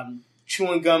tired. I'm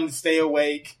chewing gum to stay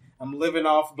awake. I'm living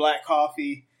off black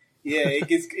coffee. Yeah, it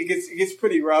gets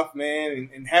pretty rough, man.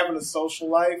 And having a social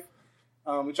life,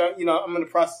 which I'm in the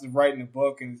process of writing a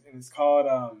book, and it's called,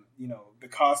 The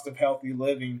Cost of Healthy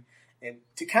Living. And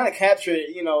to kind of capture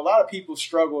it, a lot of people's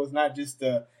struggle is not just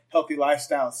the healthy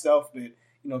lifestyle itself, but,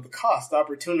 the cost, the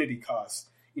opportunity cost.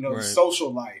 the Right.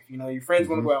 social life. Your friends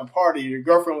want to go out and party, your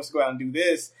girlfriend wants to go out and do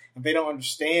this, and they don't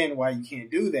understand why you can't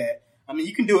do that. I mean,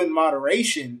 you can do it in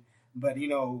moderation, but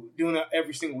doing it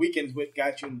every single weekend is what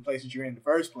got you in the places you're in the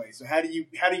first place. So how do you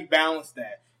balance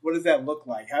that? What does that look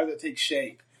like? How does it take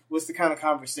shape? What's the kind of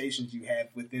conversations you have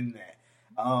within that?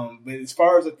 But as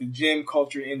far as like the gym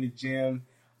culture in the gym,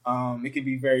 it can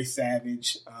be very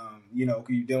savage. Because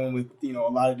you're dealing with a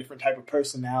lot of different type of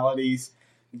personalities.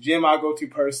 The gym I go to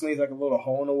personally is like a little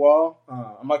hole in the wall.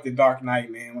 I'm like the Dark Knight,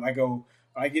 man. When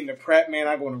I get into prep, man,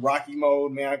 I go into Rocky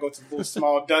mode, man. I go to the little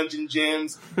small dungeon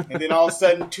gyms, and then all of a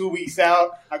sudden, 2 weeks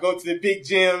out, I go to the big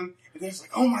gym, and then it's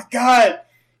like, oh my God,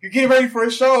 you're getting ready for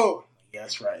a show. Yeah,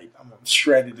 that's right. I'm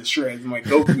shredded to shreds. I'm like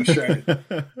Goku shredded.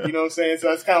 You know what I'm saying? So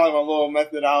that's kind of like my little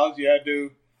methodology I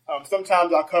do.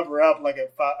 Sometimes I'll cover up like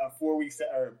at 4 weeks,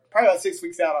 or probably about 6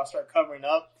 weeks out, I'll start covering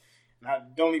up. And I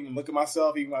don't even look at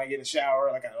myself, even when I get in the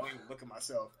shower. Like, I don't even look at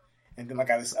myself. And then,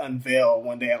 like, I just unveil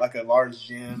one day at, like, a large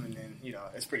gym. And then,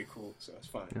 it's pretty cool. So it's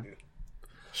fun to do.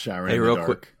 Showering in the dark.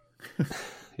 Quick.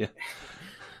 Yeah.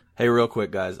 Hey, real quick,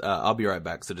 guys. I'll be right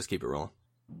back, so just keep it rolling.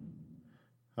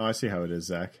 Oh, I see how it is,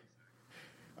 Zach.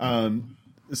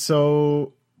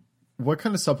 So what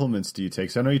kind of supplements do you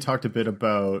take? So I know you talked a bit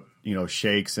about,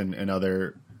 shakes and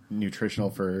other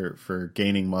nutritional for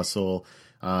gaining muscle.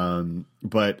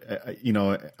 But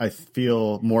I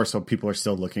feel more so people are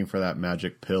still looking for that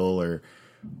magic pill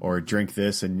or drink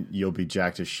this and you'll be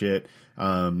jacked as shit.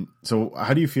 So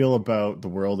how do you feel about the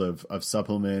world of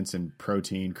supplements and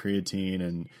protein, creatine,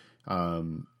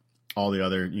 and all the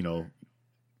other,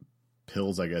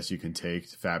 pills, I guess you can take,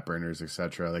 fat burners,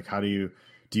 etc. Like, how do you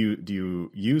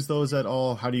use those at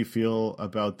all? How do you feel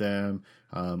about them?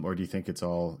 Or do you think it's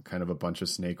all kind of a bunch of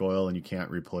snake oil and you can't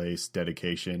replace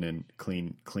dedication and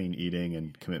clean eating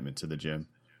and commitment to the gym?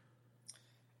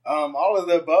 All of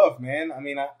the above, man. I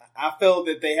mean, I feel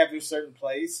that they have their certain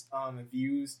place if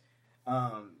used,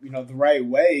 the right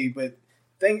way. But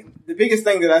the biggest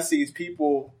thing that I see is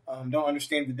people don't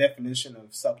understand the definition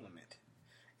of supplement.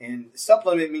 And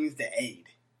supplement means to aid.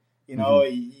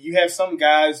 You have some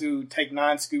guys who take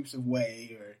 9 scoops of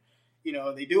whey, or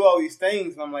they do all these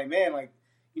things, and I'm like, man,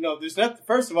 there's nothing.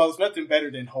 First of all, there's nothing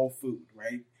better than whole food,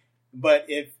 right? But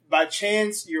if by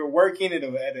chance you're working at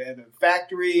a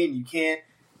factory and you can't,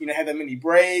 have that many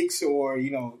breaks, or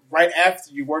right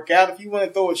after you work out, if you want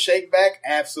to throw a shake back,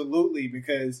 absolutely,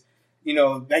 because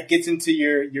that gets into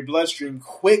your bloodstream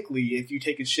quickly if you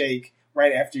take a shake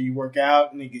right after you work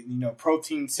out, and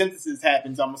protein synthesis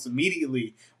happens almost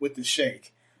immediately with the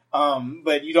shake.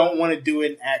 But you don't want to do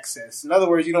it in excess. In other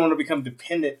words, you don't want to become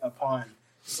dependent upon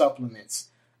supplements.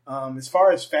 As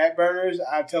far as fat burners,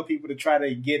 I tell people to try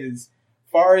to get as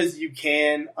far as you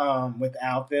can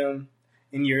without them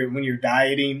when you're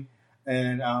dieting,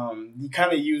 and you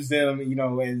kind of use them,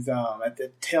 as at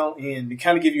the tail end. They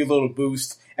kind of give you a little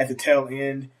boost at the tail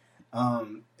end.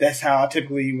 That's how I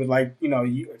typically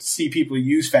would see people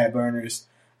use fat burners.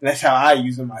 And that's how I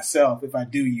use them myself, if I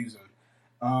do use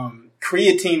them.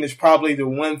 Creatine is probably the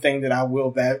one thing that I will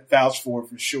vouch for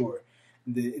sure.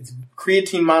 It's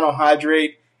creatine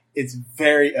monohydrate. It's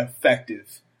very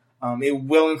effective. It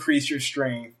will increase your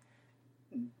strength,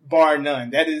 bar none.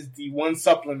 That is the one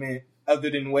supplement other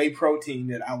than whey protein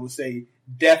that I would say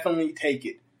definitely take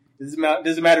it. Doesn't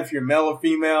matter if you're male or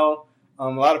female. A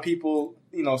lot of people,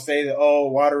 say that,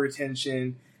 water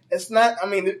retention. It's not. I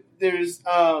mean, there's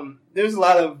a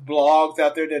lot of blogs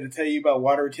out there that will tell you about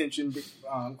water retention,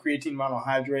 creatine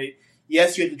monohydrate.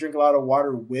 Yes, you have to drink a lot of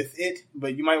water with it,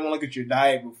 but you might want to look at your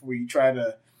diet before you try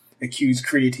to accuse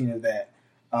creatine of that.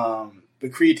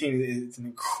 But creatine is an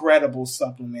incredible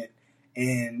supplement,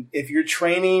 and if you're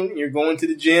training and you're going to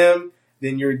the gym,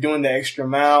 then you're doing the extra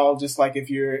mile. Just like if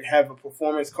you have a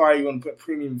performance car, you want to put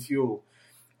premium fuel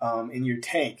in your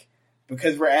tank.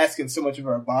 Because we're asking so much of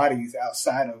our bodies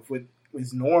outside of what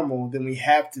is normal, then we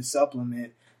have to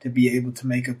supplement to be able to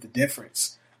make up the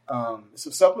difference. So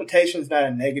supplementation is not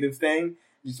a negative thing.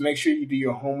 Just make sure you do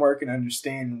your homework and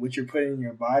understand what you're putting in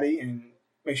your body, and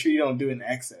make sure you don't do it in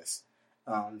excess.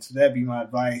 So that'd be my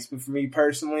advice. But for me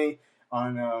personally,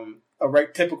 on a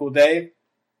typical day,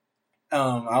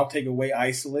 I'll take a whey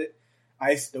isolate.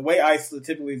 The whey isolate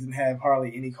typically doesn't have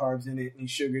hardly any carbs in it, any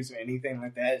sugars or anything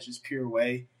like that. It's just pure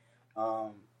whey.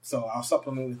 So I'll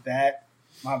supplement with that.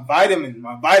 My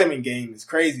vitamin game is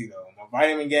crazy though. My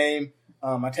vitamin game,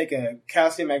 I take a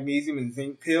calcium, magnesium, and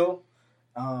zinc pill.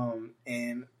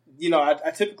 And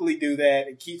I typically do that.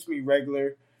 It keeps me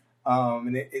regular.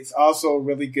 And it's also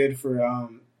really good for,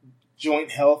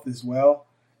 joint health as well.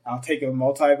 I'll take a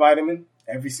multivitamin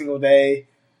every single day.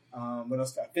 What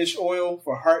else? Fish oil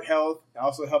for heart health. It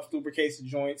also helps lubricate the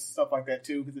joints, stuff like that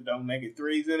too, because it does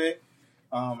omega-3s in it.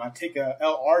 I take a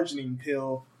L-arginine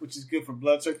pill, which is good for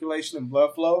blood circulation and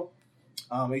blood flow.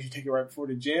 I usually take it right before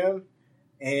the gym.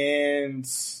 And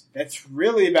that's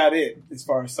really about it as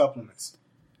far as supplements.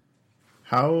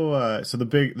 How so the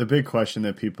big question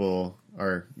that people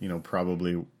are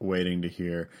probably waiting to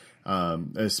hear,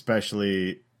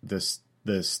 especially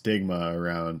the stigma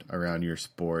around your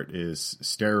sport, is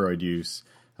steroid use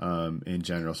in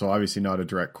general. So obviously not a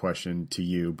direct question to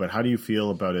you, but how do you feel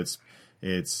about its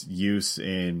use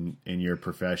in your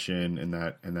profession and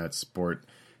that sport?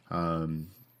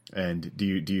 And do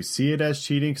you see it as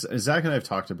cheating? 'Cause Zach and I have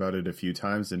talked about it a few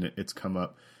times, and it's come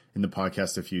up in the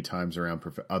podcast a few times around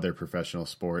other professional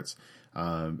sports.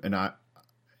 And I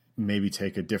maybe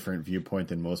take a different viewpoint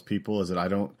than most people, is that I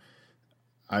don't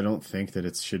think that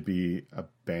it should be a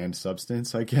banned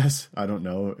substance, I guess. I don't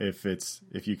know if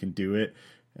you can do it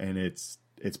and it's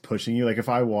pushing you. Like if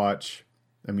I watch,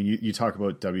 I mean, you talk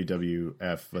about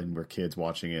WWF and we're kids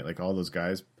watching it, like all those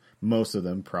guys, most of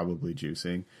them probably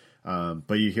juicing.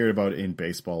 But you hear about it in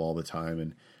baseball all the time.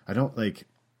 And I don't like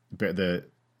the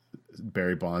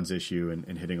Barry Bonds issue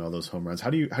and hitting all those home runs. How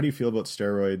do you feel about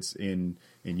steroids in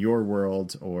your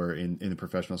world or in the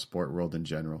professional sport world in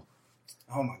general?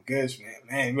 Oh my gosh,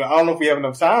 man! I don't know if we have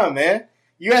enough time, man.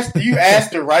 You asked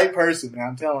the right person, man.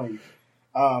 I'm telling you,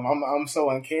 I'm so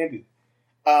uncandid.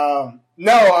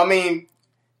 No, I mean,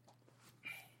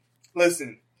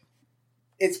 listen,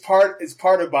 it's part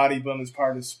of bodybuilding, it's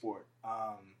part of sport,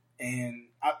 and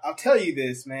I'll tell you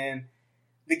this, man.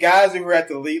 The guys who are at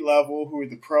the elite level, who are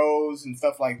the pros and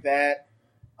stuff like that,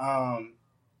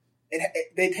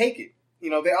 they take it.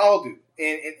 They all do.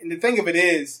 And the thing of it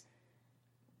is,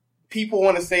 people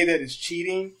want to say that it's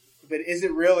cheating, but is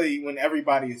it really when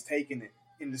everybody is taking it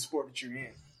in the sport that you're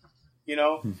in?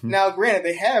 Mm-hmm. Now, granted,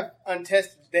 they have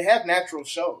natural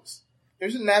shows.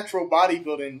 There's a natural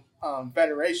bodybuilding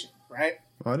federation, right?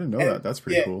 Oh, I didn't know that. That's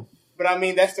pretty cool. But I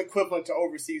mean, that's equivalent to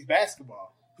overseas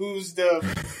basketball. Who's the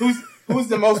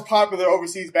most popular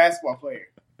overseas basketball player?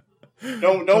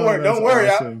 Don't worry.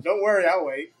 Awesome. Don't worry. I'll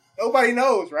wait. Nobody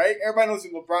knows, right? Everybody knows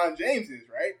who LeBron James is,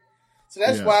 right? So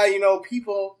that's why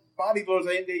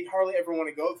bodybuilders they hardly ever want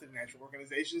to go to the natural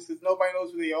organizations because nobody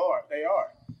knows who they are.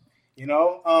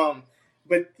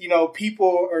 But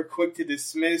people are quick to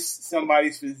dismiss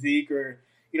somebody's physique or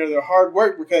their hard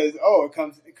work because it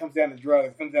comes down to drugs.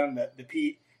 It comes down to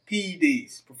the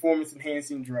PEDs, performance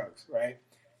enhancing drugs, right?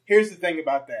 Here's the thing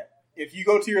about that. If you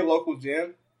go to your local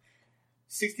gym,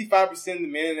 65% of the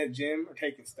men in that gym are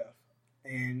taking stuff.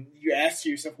 And you ask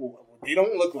yourself, well, they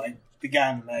don't look like the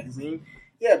guy in the magazine.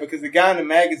 Yeah, because the guy in the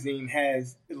magazine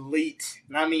has elite,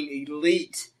 and I mean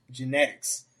elite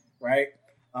genetics, right?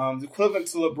 The equivalent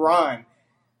to LeBron.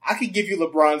 I could give you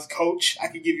LeBron's coach. I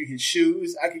could give you his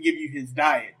shoes. I could give you his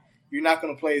diet. You're not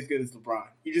going to play as good as LeBron.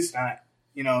 You're just not.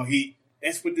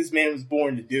 That's what this man was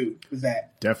born to do. Was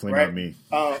that definitely right? Not me?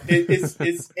 It's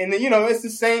it's the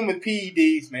same with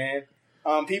PEDs, man.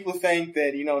 People think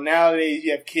that nowadays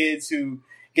you have kids who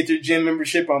get their gym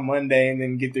membership on Monday and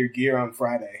then get their gear on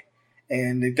Friday,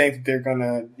 and they think that they're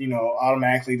gonna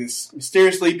automatically just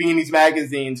mysteriously be in these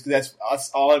magazines because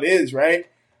that's all it is, right?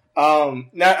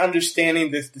 Not understanding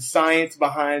the science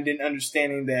behind it,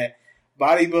 understanding that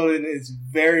bodybuilding is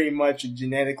very much a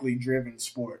genetically driven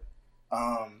sport.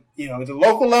 At the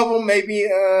local level, maybe,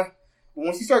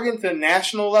 once you start getting to the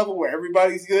national level where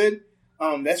everybody's good,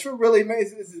 that's what really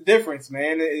makes the difference,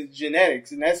 man. It's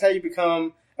genetics. And that's how you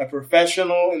become a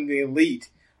professional in the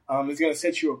elite. It's going to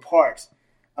set you apart.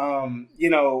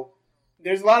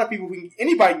 There's a lot of people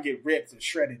anybody can get ripped and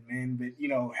shredded, man. But,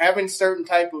 having certain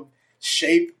type of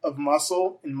shape of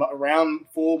muscle and around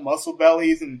full muscle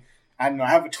bellies. And I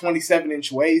have a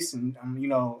 27-inch waist and,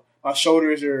 my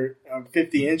shoulders are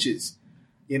 50 inches.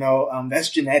 That's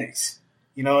genetics.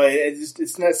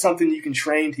 It's not something you can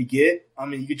train to get. I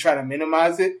mean, you could try to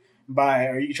minimize it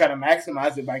or you can try to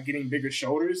maximize it by getting bigger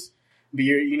shoulders. But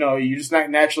you're just not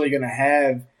naturally going to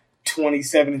have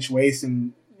 27-inch waist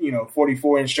and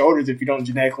 44-inch shoulders if you don't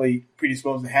genetically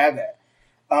predispose to have that.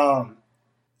 I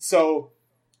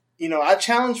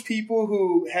challenge people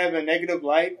who have a negative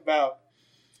light about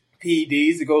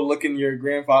PEDs to go look in your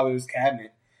grandfather's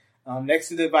cabinet. Next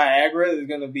to the Viagra, there's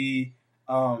going to be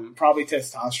probably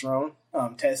testosterone,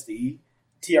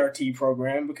 TRT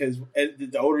program, because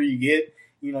the older you get,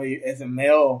 as a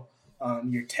male,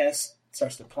 your test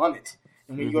starts to plummet.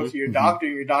 And when you go to your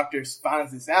doctor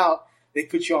finds this out, they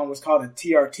put you on what's called a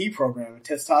TRT program, a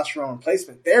testosterone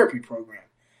replacement therapy program,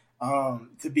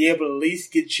 to be able to at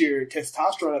least get your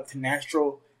testosterone up to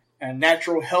natural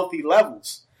healthy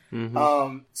levels.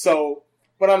 So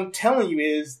what I'm telling you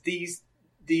is these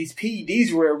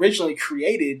PEDs were originally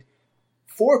created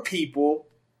for people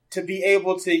to be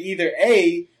able to either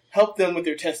A, help them with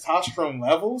their testosterone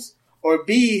levels, or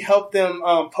B, help them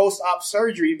post-op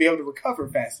surgery be able to recover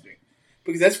faster.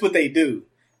 Because that's what they do.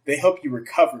 They help you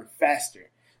recover faster.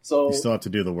 So you still have to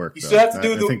do the work. You still have to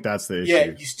do I think that's the issue. Yeah,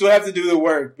 you still have to do the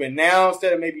work. But now,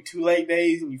 instead of maybe 2 leg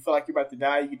days and you feel like you're about to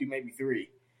die, you can do maybe 3.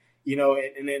 You know,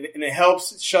 and it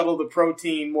helps shuttle the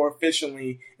protein more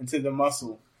efficiently into the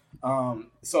muscle.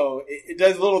 So it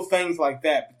does little things like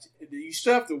that. But you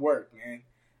still have to work,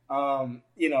 man.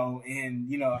 You know, and,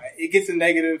 you know, it gets a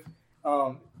negative,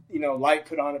 you know, light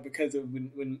put on it because of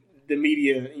when the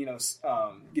media, you know,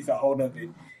 gets a hold of it.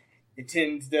 It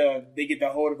tends to, they get the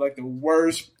hold of like the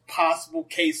worst possible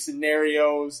case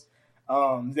scenarios.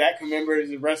 Zach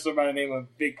remembers a wrestler by the name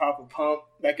of Big Papa Pump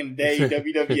back in the day,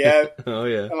 WWF. Oh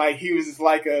yeah. And like he was just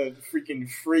like a freaking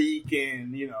freak,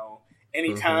 and you know,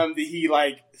 anytime that he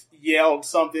like yelled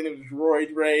something, it was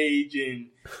roid rage. And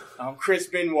Chris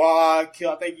Benoit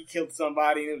I think he killed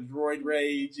somebody, and it was roid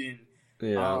rage. And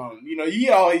you know, you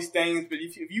get all these things, but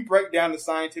if you break down the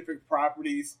scientific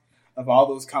properties of all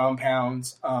those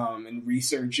compounds and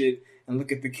research it and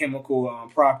look at the chemical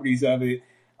properties of it,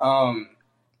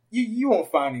 you won't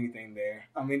find anything there.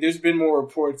 I mean, there's been more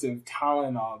reports of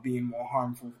Tylenol being more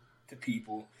harmful to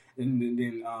people than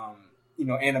you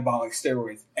know, anabolic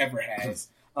steroids ever has.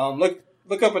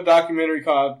 Look up a documentary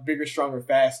called Bigger, Stronger,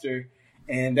 Faster,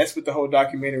 and that's what the whole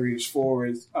documentary is for.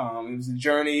 It was a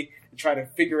journey to try to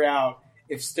figure out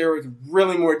if steroids are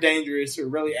really more dangerous or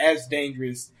really as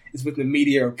dangerous as what the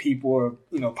media or people or,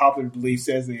 you know, popular belief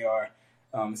says they are.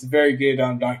 It's a very good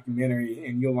documentary,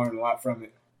 and you'll learn a lot from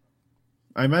it.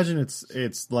 I imagine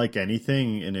it's like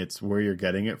anything, and it's where you're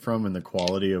getting it from and the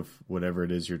quality of whatever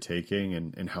it is you're taking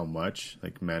and how much,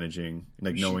 like managing,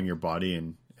 like knowing your body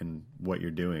and what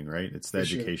you're doing, right? It's the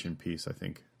education piece, I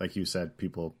think. Like you said,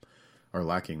 people are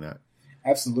lacking that.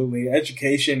 Absolutely.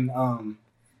 Education,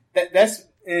 that's,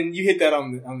 and you hit that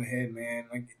on the head, man.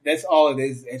 Like that's all it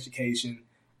is education.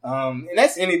 And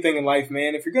that's anything in life,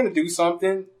 man. If you're going to do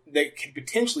something that could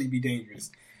potentially be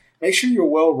dangerous, make sure you're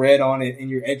well read on it and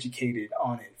you're educated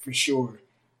on it for sure.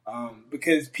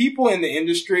 Because people in the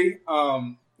industry,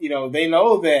 you know, they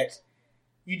know that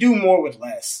you do more with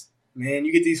less. Man,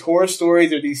 you get these horror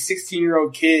stories of these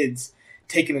 16-year-old kids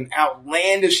taking an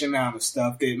outlandish amount of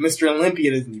stuff that Mr.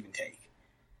 Olympia doesn't even take.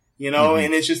 You know,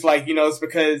 and it's just like, you know, it's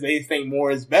because they think more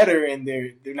is better and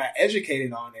they're not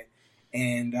educated on it.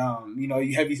 And, you know,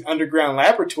 you have these underground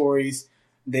laboratories.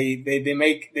 They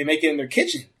make it in their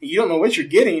kitchen. You don't know what you're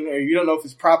getting, or you don't know if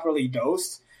it's properly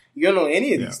dosed. You don't know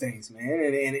any of these things, man.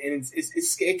 And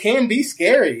it can be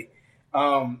scary.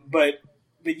 But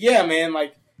yeah, man,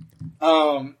 like,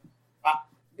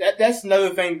 that's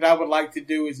another thing that I would like to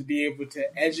do, is to be able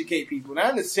to educate people. Not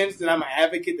in the sense that I'm an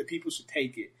advocate that people should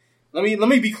take it. Let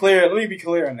me be clear. Let me be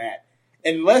clear on that.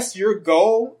 Unless your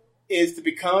goal is to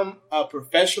become a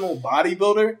professional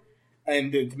bodybuilder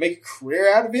and to make a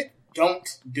career out of it,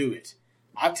 don't do it.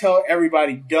 I tell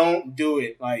everybody, don't do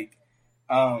it. Like,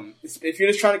 if you're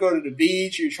just trying to go to the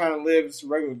beach, you're trying to live as a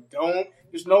regular,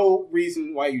 there's no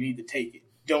reason why you need to take it.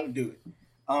 Don't do it.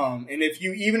 And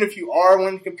even if you are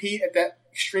wanting to compete at that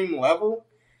extreme level,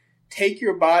 take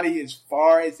your body as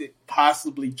far as it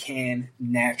possibly can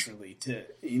naturally to,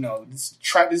 you know,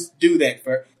 just do that.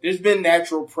 There's been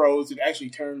natural pros that actually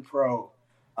turned pro,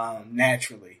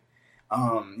 naturally.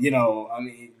 You know, I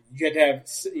mean, you have to have,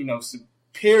 you know,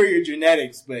 superior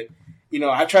genetics, but, you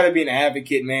know, I try to be an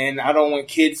advocate, man. I don't want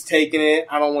kids taking it.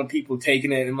 I don't want people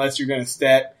taking it unless you're going to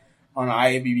step on an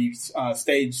IFBB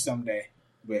stage someday.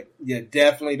 But yeah,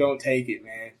 definitely don't take it,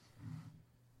 man.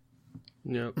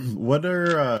 Yeah. What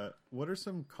are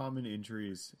some common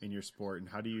injuries in your sport, and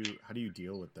how do you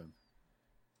deal with them?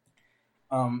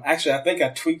 Actually, I think I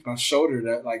tweaked my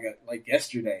shoulder like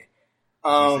yesterday.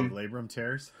 Labrum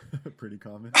tears, pretty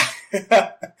common.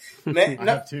 Man, I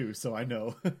have two, so I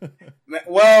know. Man,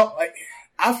 well, like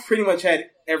I've pretty much had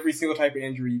every single type of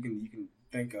injury you can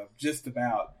think of, just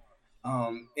about.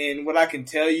 And what I can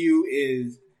tell you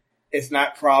is, it's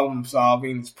not problem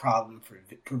solving; it's problem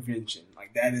prevention.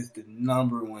 Like that is the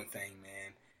number one thing,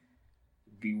 man.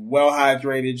 Be well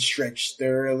hydrated, stretch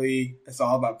thoroughly. It's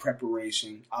all about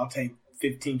preparation. I'll take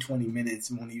 15, 20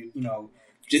 minutes when you know,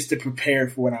 just to prepare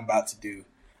for what I'm about to do.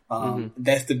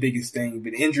 That's the biggest thing.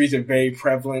 But injuries are very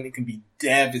prevalent. It can be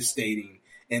devastating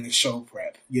in the show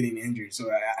prep, getting injured.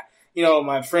 So, you know,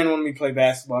 my friend wanted me to play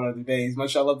basketball the other day. As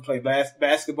much as I love to play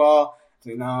basketball, I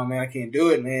said, no, man, I can't do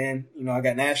it, man. You know, I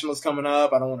got nationals coming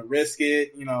up. I don't want to risk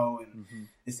it, you know. And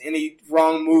it's any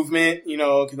wrong movement,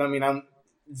 because I mean,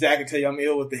 Zach can tell you I'm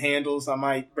ill with the handles. I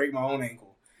might break my own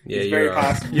ankle. Yeah, it's very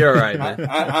possible. You're all right, man.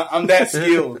 I'm that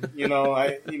skilled. At the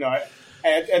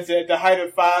height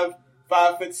of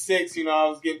 5'6", I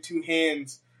was getting two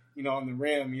hands, on the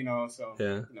rim, so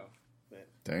yeah.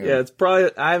 Damn. Yeah, it's probably,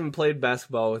 I haven't played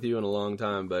basketball with you in a long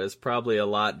time, but it's probably a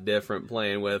lot different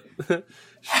playing with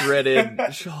shredded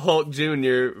Hulk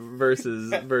Jr.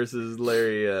 versus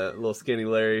Larry, little skinny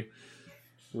Larry.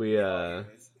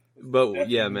 But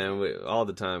yeah, man, all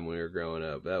the time when we were growing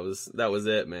up, that was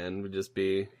it, man. We'd just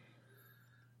be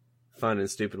finding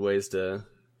stupid ways to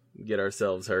get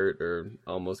ourselves hurt or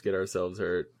almost get ourselves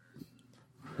hurt.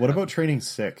 What about training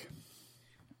sick?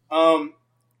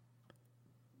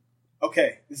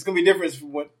 Okay, this is going to be different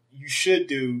from what you should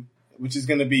do, which is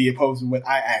going to be opposed to what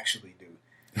I actually do.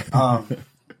 A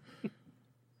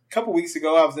couple weeks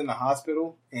ago, I was in the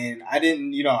hospital, and I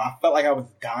didn't, I felt like I was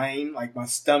dying, like my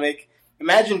stomach.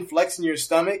 Imagine flexing your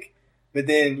stomach, but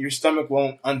then your stomach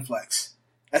won't unflex.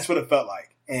 That's what it felt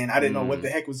like. And I didn't know what the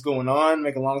heck was going on.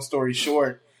 Make a long story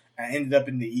short, I ended up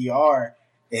in the ER,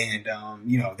 and,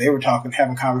 they were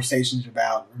having conversations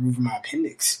about removing my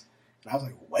appendix. And I was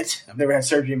like, what? I've never had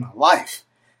surgery in my life.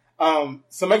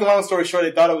 So make a long story short,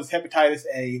 they thought it was hepatitis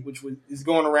A, which is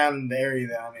going around in the area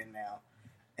that I'm in now.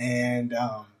 And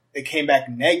it came back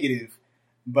negative.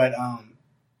 But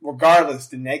regardless,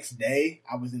 the next day,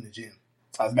 I was in the gym.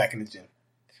 I was back in the gym.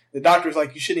 The doctor was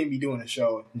like, you shouldn't even be doing a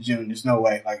show in June. There's no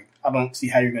way. Like, I don't see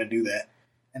how you're going to do that.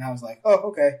 And I was like, oh,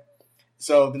 okay.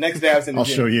 So the next day I was in the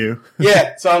gym. I'll show you.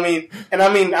 Yeah. So, I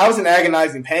was in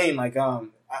agonizing pain. Like, I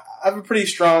have a pretty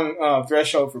strong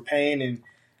threshold for pain, and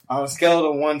on a scale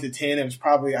of 1 to 10, it was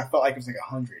probably, I felt like it was like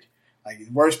 100. Like, the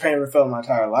worst pain I ever felt in my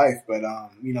entire life. But,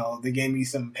 they gave me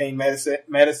some pain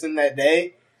medicine that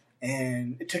day,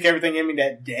 and it took everything in me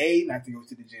that day not to go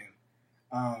to the gym.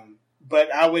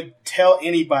 But I would tell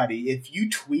anybody, if you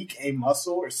tweak a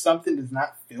muscle or something does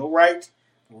not feel right,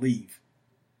 leave.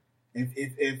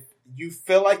 If you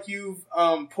feel like you've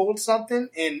pulled something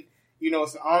and,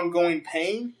 it's an ongoing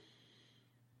pain,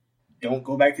 don't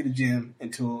go back to the gym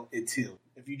until it's healed.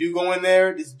 If you do go in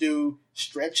there, just do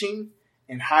stretching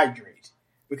and hydrate.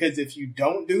 Because if you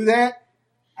don't do that,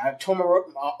 I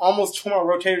almost tore my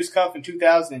rotator's cuff in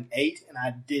 2008, and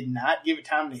I did not give it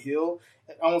time to heal.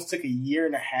 It almost took 1.5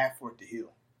 years for it to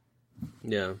heal.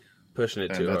 Yeah, pushing it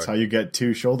too hard. That's how you get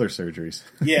 2 shoulder surgeries.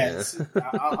 Yes,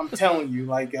 I'm telling you,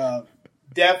 like,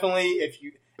 definitely,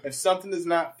 if something does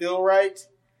not feel right,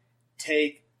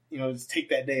 just take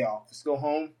that day off. Just go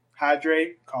home,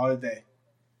 hydrate, call it a day.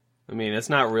 I mean, it's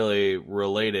not really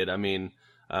related. I mean,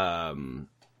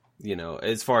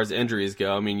 as far as injuries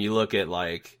go, I mean, you look at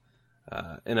like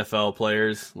NFL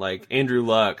players like Andrew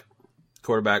Luck,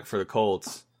 quarterback for the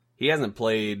Colts. He hasn't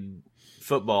played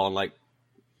football in like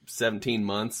 17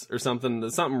 months or something.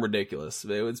 Something ridiculous.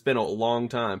 It's been a long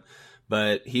time,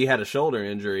 but he had a shoulder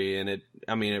injury, and it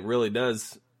really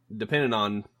does, depending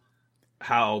on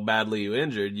how badly you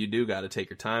injured, you do got to take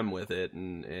your time with it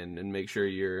and make sure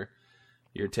you're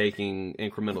taking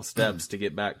incremental steps to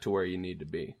get back to where you need to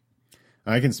be.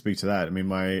 I can speak to that. I mean,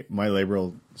 my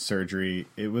labral surgery,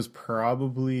 it was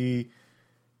probably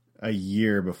a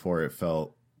year before I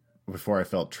felt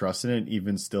trust in it.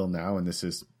 Even still now, and this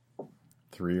is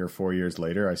 3 or 4 years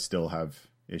later, I still have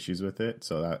issues with it.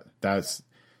 So that's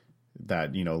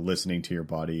listening to your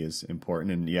body is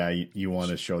important. And yeah, you want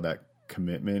to show that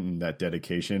commitment and that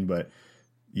dedication, but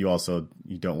you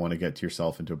don't want to get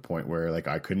yourself into a point where, like,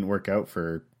 I couldn't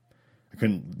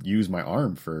use my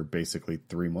arm for basically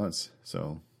 3 months.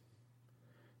 So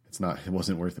it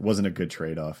wasn't a good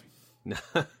trade-off.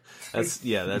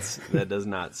 That does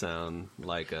not sound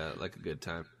like a good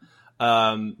time.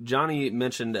 Johnny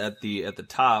mentioned at the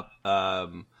top,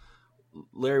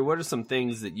 Larry, what are some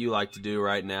things that you like to do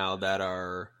right now that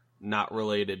are not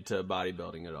related to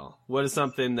bodybuilding at all? What is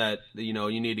something that,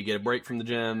 you need to get a break from the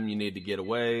gym, you need to get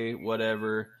away,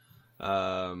 whatever,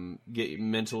 get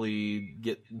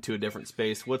into a different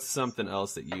space? What's something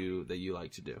else that you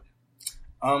like to do?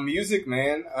 Music,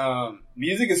 man.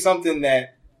 Music is something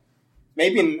that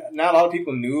maybe not a lot of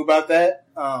people knew about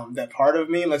that part of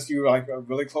me, unless you were like a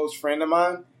really close friend of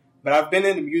mine. But I've been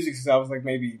into music since I was like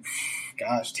maybe,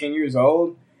 10 years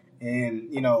old. And,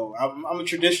 I'm a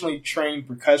traditionally trained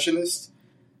percussionist.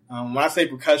 When I say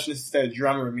percussionist instead of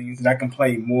drummer, it means that I can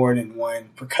play more than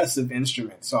one percussive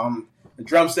instrument. So I'm a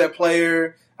drum set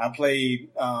player. I played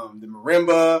the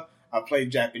marimba. I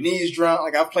played Japanese drum.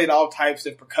 Like, I've played all types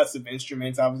of percussive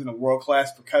instruments. I was in a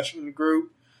world-class percussion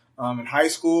group in high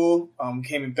school.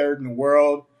 Came in 3rd in the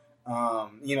world.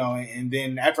 And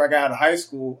then after I got out of high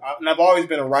school, and I've always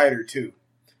been a writer too.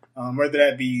 whether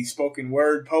that be spoken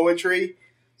word poetry.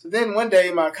 So then one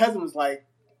day my cousin was like,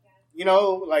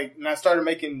 and I started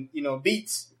making,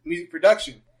 beats, music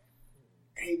production.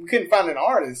 And we couldn't find an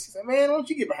artist. He said, man, why don't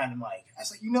you get behind the mic? I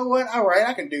was like, you know what? All right,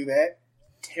 I can do that.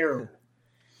 Terrible.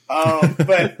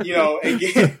 But,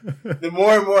 again, the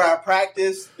more and more I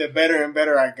practiced, the better and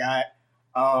better I got.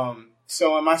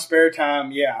 So in my spare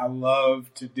time, I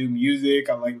love to do music.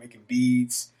 I like making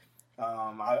beats.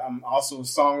 I'm also a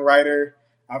songwriter.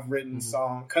 I've written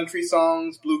country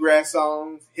songs, bluegrass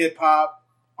songs, hip hop,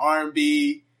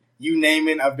 R&B, you name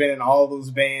it. I've been in all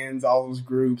those bands, all those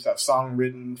groups. I've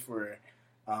songwritten for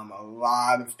a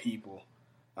lot of people.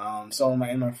 So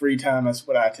in my free time, that's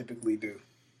what I typically do.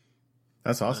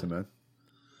 That's awesome, man.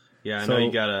 Yeah, I know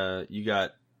you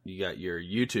got your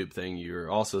YouTube thing.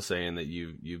 You're also saying that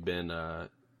you've been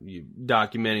you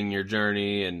documenting your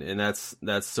journey, and that's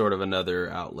sort of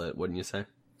another outlet, wouldn't you say?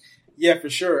 Yeah,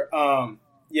 for sure. So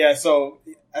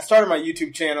I started my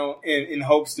YouTube channel in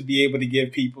hopes to be able to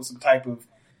give people some type of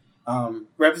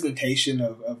representation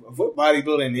of what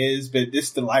bodybuilding is, but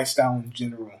just the lifestyle in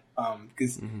general.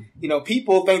 Because,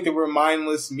 people think that we're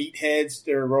mindless meatheads,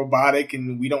 they're robotic,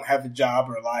 and we don't have a job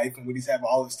or a life, and we just have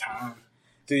all this time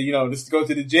to, just to go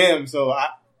to the gym. So I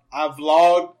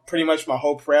vlogged pretty much my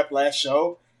whole prep last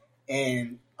show,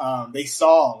 and they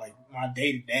saw, like, my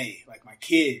day-to-day, like my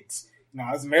kids.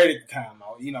 I was married at the time.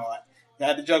 I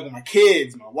had to juggle my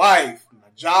kids, my wife, my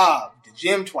job, the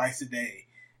gym twice a day,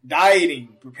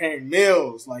 dieting, preparing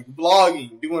meals, like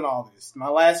vlogging, doing all this. My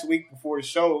last week before the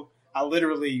show, I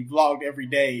literally vlogged every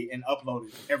day and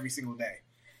uploaded every single day.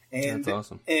 And that's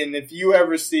awesome. And if you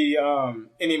ever see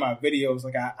any of my videos,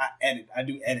 like I edit, I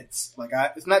do edits. Like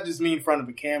it's not just me in front of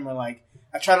a camera. Like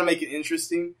I try to make it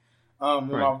interesting with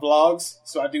my vlogs.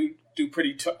 So I do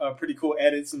pretty cool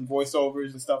edits and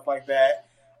voiceovers and stuff like that.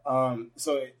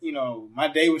 So my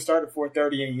day would start at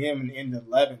 4:30 a.m. and end at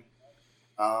 11.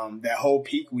 That whole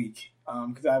peak week,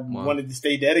 because I wanted to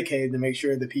stay dedicated to make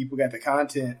sure that people got the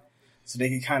content, so they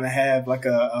could kind of have like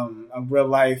a real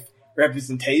life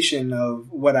representation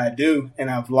of what I do, and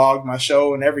I vlogged my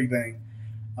show and everything.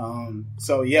 My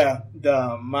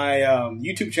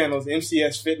YouTube channel is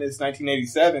MCS Fitness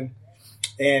 1987,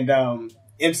 and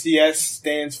MCS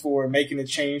stands for Making a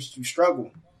Change Through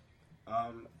Struggle.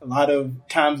 A lot of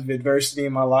times of adversity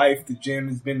in my life, the gym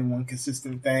has been the one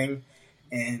consistent thing.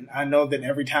 And I know that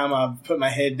every time I've put my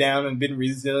head down and been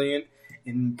resilient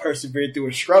and persevered through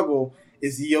a struggle,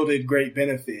 it's yielded great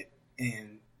benefit.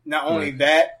 And not only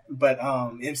that, but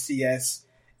MCS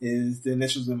is the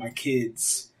initials of my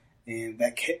kids. And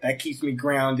that keeps me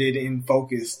grounded and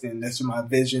focused. And that's what my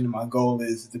vision and my goal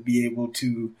is, to be able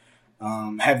to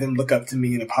have them look up to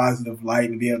me in a positive light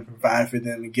and be able to provide for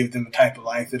them and give them a type of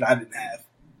life that I didn't have.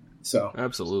 So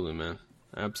absolutely, man.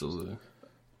 Absolutely.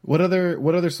 What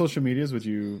other social medias would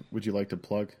you like to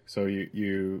plug? So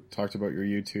you talked about your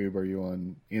YouTube. Are you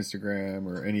on Instagram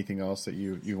or anything else that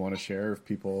you want to share? If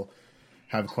people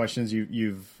have questions,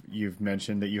 you've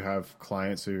mentioned that you have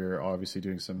clients, so you're obviously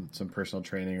doing some personal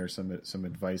training or some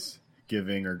advice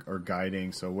giving or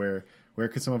guiding. So where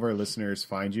could some of our listeners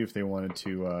find you if they wanted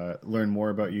to learn more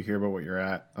about you, hear about what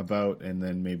you're about, and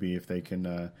then maybe if they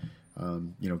can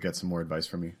get some more advice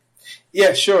from you?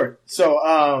 Yeah, sure. So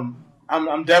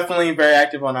I'm definitely very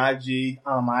active on IG.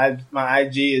 My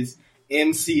IG is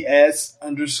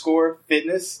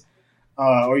MCS_fitness.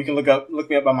 Or you can look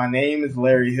me up by my name. It's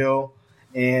Larry Hill.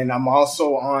 And I'm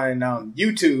also on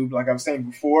YouTube, like I was saying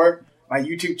before. My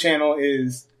YouTube channel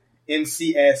is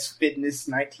MCS Fitness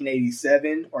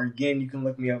 1987. Or again, you can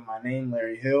look me up by my name,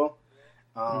 Larry Hill.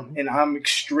 And I'm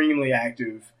extremely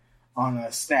active on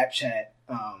Snapchat,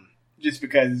 just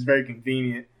because it's very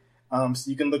convenient.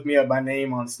 So you can look me up by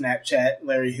name on Snapchat,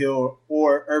 Larry Hill,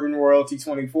 or Urban Royalty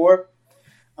 24.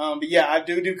 But yeah, I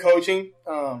do coaching.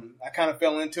 I kind of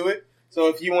fell into it. So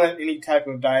if you want any type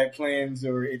of diet plans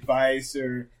or advice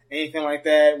or anything like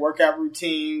that, workout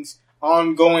routines,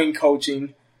 ongoing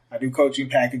coaching, I do coaching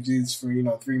packages for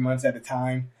 3 months at a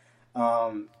time,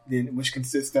 which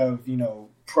consists of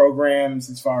programs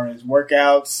as far as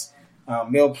workouts,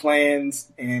 meal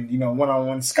plans, and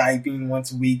one-on-one Skyping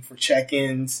once a week for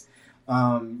check-ins.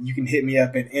 You can hit me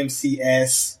up at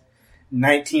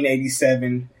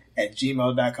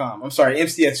mcs1987@gmail.com. I'm sorry,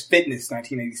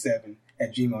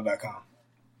 mcsfitness1987@gmail.com.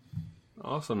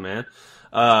 Awesome, man.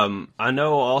 I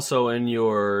know also in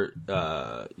your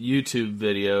YouTube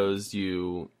videos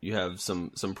you have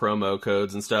some promo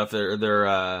codes and stuff. Are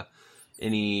there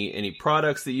any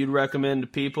products that you'd recommend to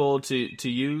people to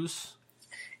use?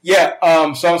 Yeah,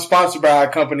 so I'm sponsored by a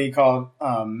company called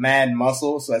Mad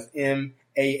Muscle. So that's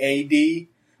MAAD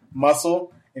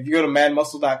Muscle. if you go to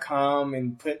madmuscle.com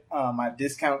and put my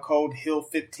discount code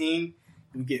HILL15,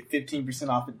 you get 15%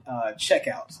 off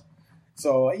checkout.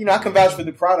 So, I can vouch for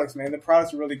the products, man. The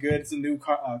products are really good. It's a new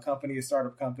company, a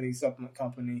startup company, supplement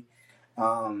company.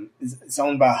 It's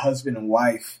owned by a husband and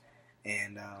wife,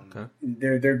 and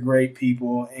they're great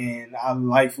people. And I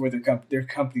like where their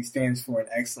company stands for an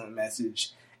excellent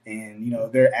message. And,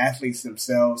 they're athletes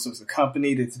themselves. So it's a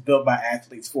company that's built by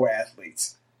athletes for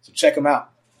athletes. So check them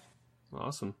out.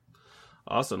 Awesome.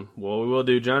 Well, we will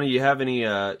do. Johnny, you have any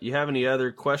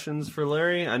other questions for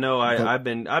Larry? I know I've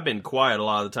been quiet a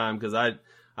lot of the time because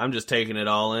I'm just taking it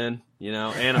all in,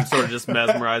 and I'm sort of just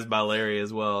mesmerized by Larry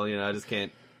as well. I just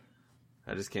can't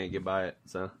get by it.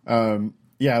 So I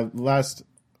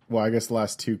guess the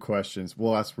last two questions.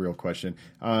 Well, that's a real question.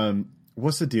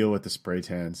 What's the deal with the spray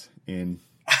tans in?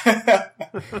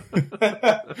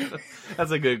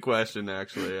 That's a good question,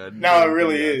 actually. No, it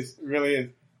really is. It really is.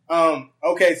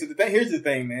 Okay, so here's the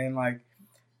thing, man. Like,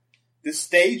 the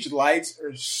stage lights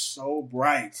are so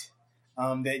bright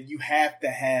that you have to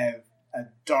have a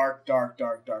dark tan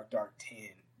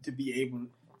to be able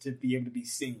to be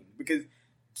seen. Because,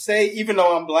 say, even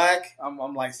though I'm black, I'm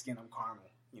light skinned, I'm caramel,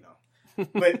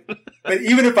 But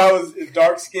even if I was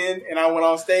dark skinned and I went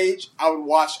on stage, I would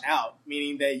wash out,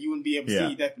 meaning that you wouldn't be able to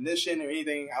see definition or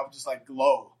anything. I would just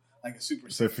glow like a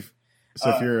superstar. So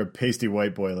if you're a pasty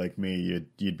white boy like me,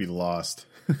 you'd be lost.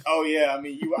 Oh yeah, I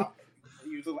mean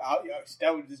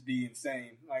that would just be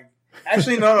insane.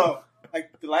 Actually, no.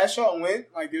 The last show I went,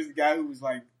 there's a guy who was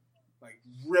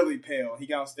really pale. He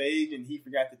got on stage and he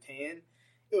forgot to tan.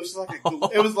 It was just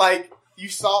it was like you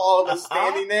saw all of us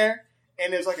standing there,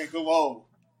 and it was like a glow.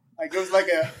 It was like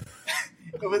a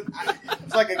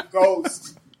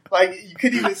ghost. You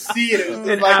couldn't even see it. It was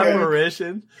an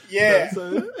apparition. Yeah,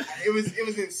 it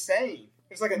was insane.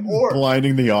 It was like an orb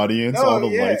blinding the audience. All the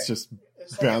lights just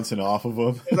bouncing off of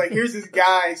them. It's here's this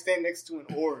guy standing next to an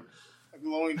orb, a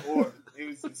glowing orb. It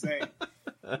was insane.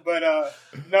 But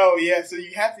so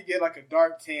you have to get a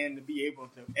dark tan to be able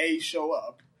to A, show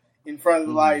up in front of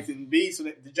the lights, and B, so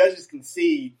that the judges can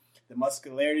see the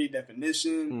muscularity,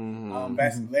 definition,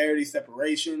 vascularity,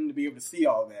 separation, to be able to see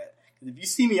all that. Because if you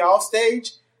see me off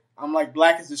stage, I'm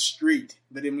black as a street.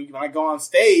 But then when I go on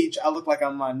stage, I look like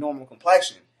I'm my normal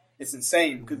complexion. It's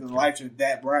insane because the lights are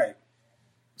that bright.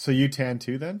 So you tan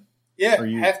too, then? Yeah,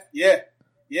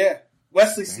 yeah.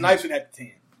 Wesley Snipes would have to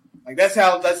tan. That's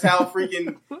how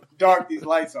freaking dark these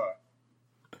lights are.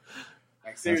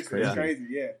 Seriously, it's crazy.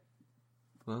 Yeah.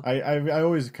 I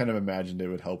always kind of imagined it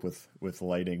would help with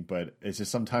lighting, but it's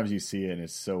just sometimes you see it and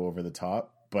it's so over the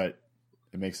top, but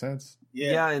it makes sense.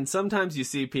 Yeah, and sometimes you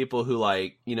see people who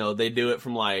they do it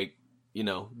from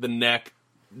the neck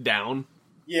down.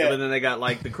 Yeah. But then they got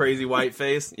the crazy white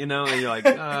face, and you're like,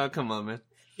 come on, man.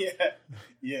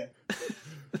 Yeah.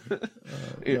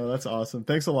 That's awesome.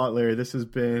 Thanks a lot, Larry. This has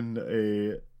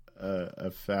been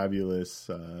a fabulous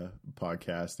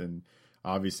podcast, and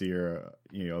obviously you're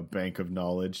a bank of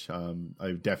knowledge.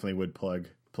 I definitely would plug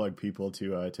people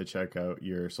to check out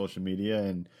your social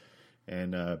media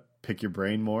and pick your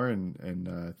brain more.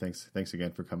 And thanks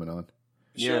again for coming on.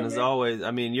 Yeah, and as always,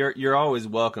 I mean, you're always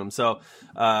welcome. So,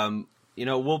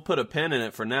 we'll put a pin in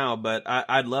it for now, but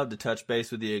I'd love to touch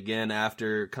base with you again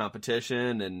after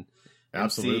competition and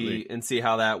see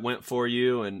how that went for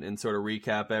you and sort of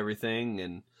recap everything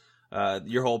and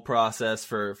your whole process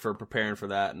for preparing for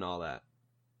that and all that.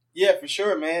 Yeah, for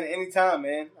sure, man. Anytime,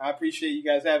 man. I appreciate you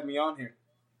guys having me on here.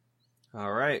 All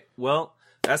right. Well,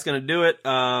 that's going to do it.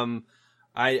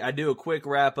 I do a quick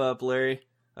wrap up, Larry.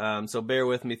 So bear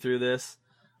with me through this.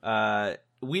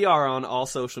 We are on all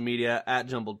social media at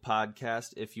Jumbled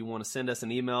Podcast. If you want to send us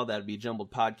an email, that'd be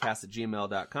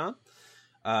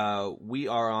jumbledpodcast@gmail.com. We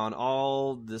are on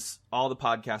all the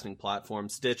podcasting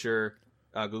platforms: Stitcher,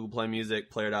 Google Play Music,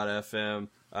 Player.fm.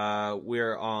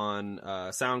 We're on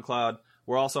SoundCloud.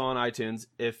 We're also on iTunes.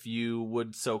 If you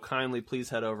would so kindly,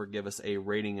 please head over, give us a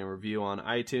rating and review on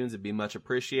iTunes. It'd be much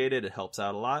appreciated. It helps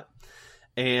out a lot.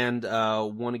 And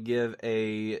want to give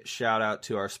a shout out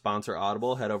to our sponsor,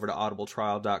 Audible. Head over to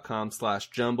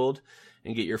audibletrial.com/jumbled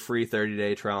and get your free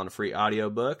 30-day trial and a free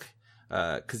audiobook,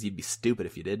 because you'd be stupid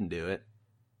if you didn't do it.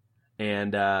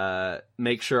 And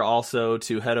make sure also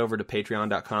to head over to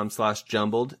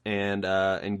patreon.com/jumbled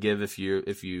and give if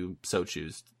you so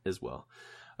choose as well.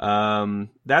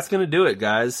 That's going to do it,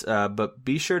 guys. But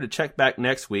be sure to check back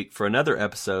next week for another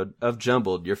episode of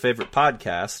Jumbled, your favorite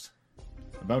podcast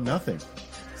about nothing.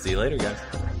 See you later, guys.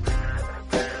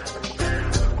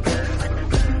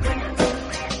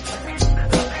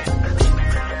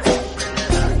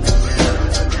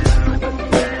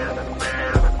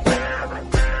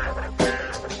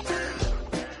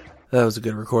 That was a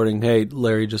good recording. Hey,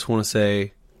 Larry, just want to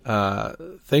say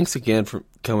thanks again for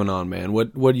coming on, man.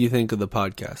 What do you think of the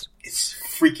podcast? It's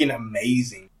freaking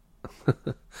amazing.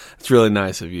 It's really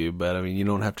nice of you, but I mean, you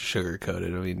don't have to sugarcoat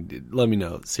it. I mean, let me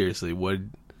know seriously. What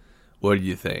do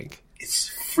you think? It's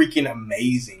freaking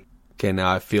amazing. Okay,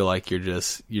 now I feel like you're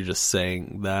just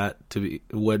saying that to be.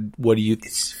 What do you?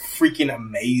 It's freaking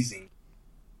amazing.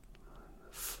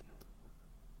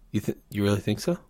 You really think so?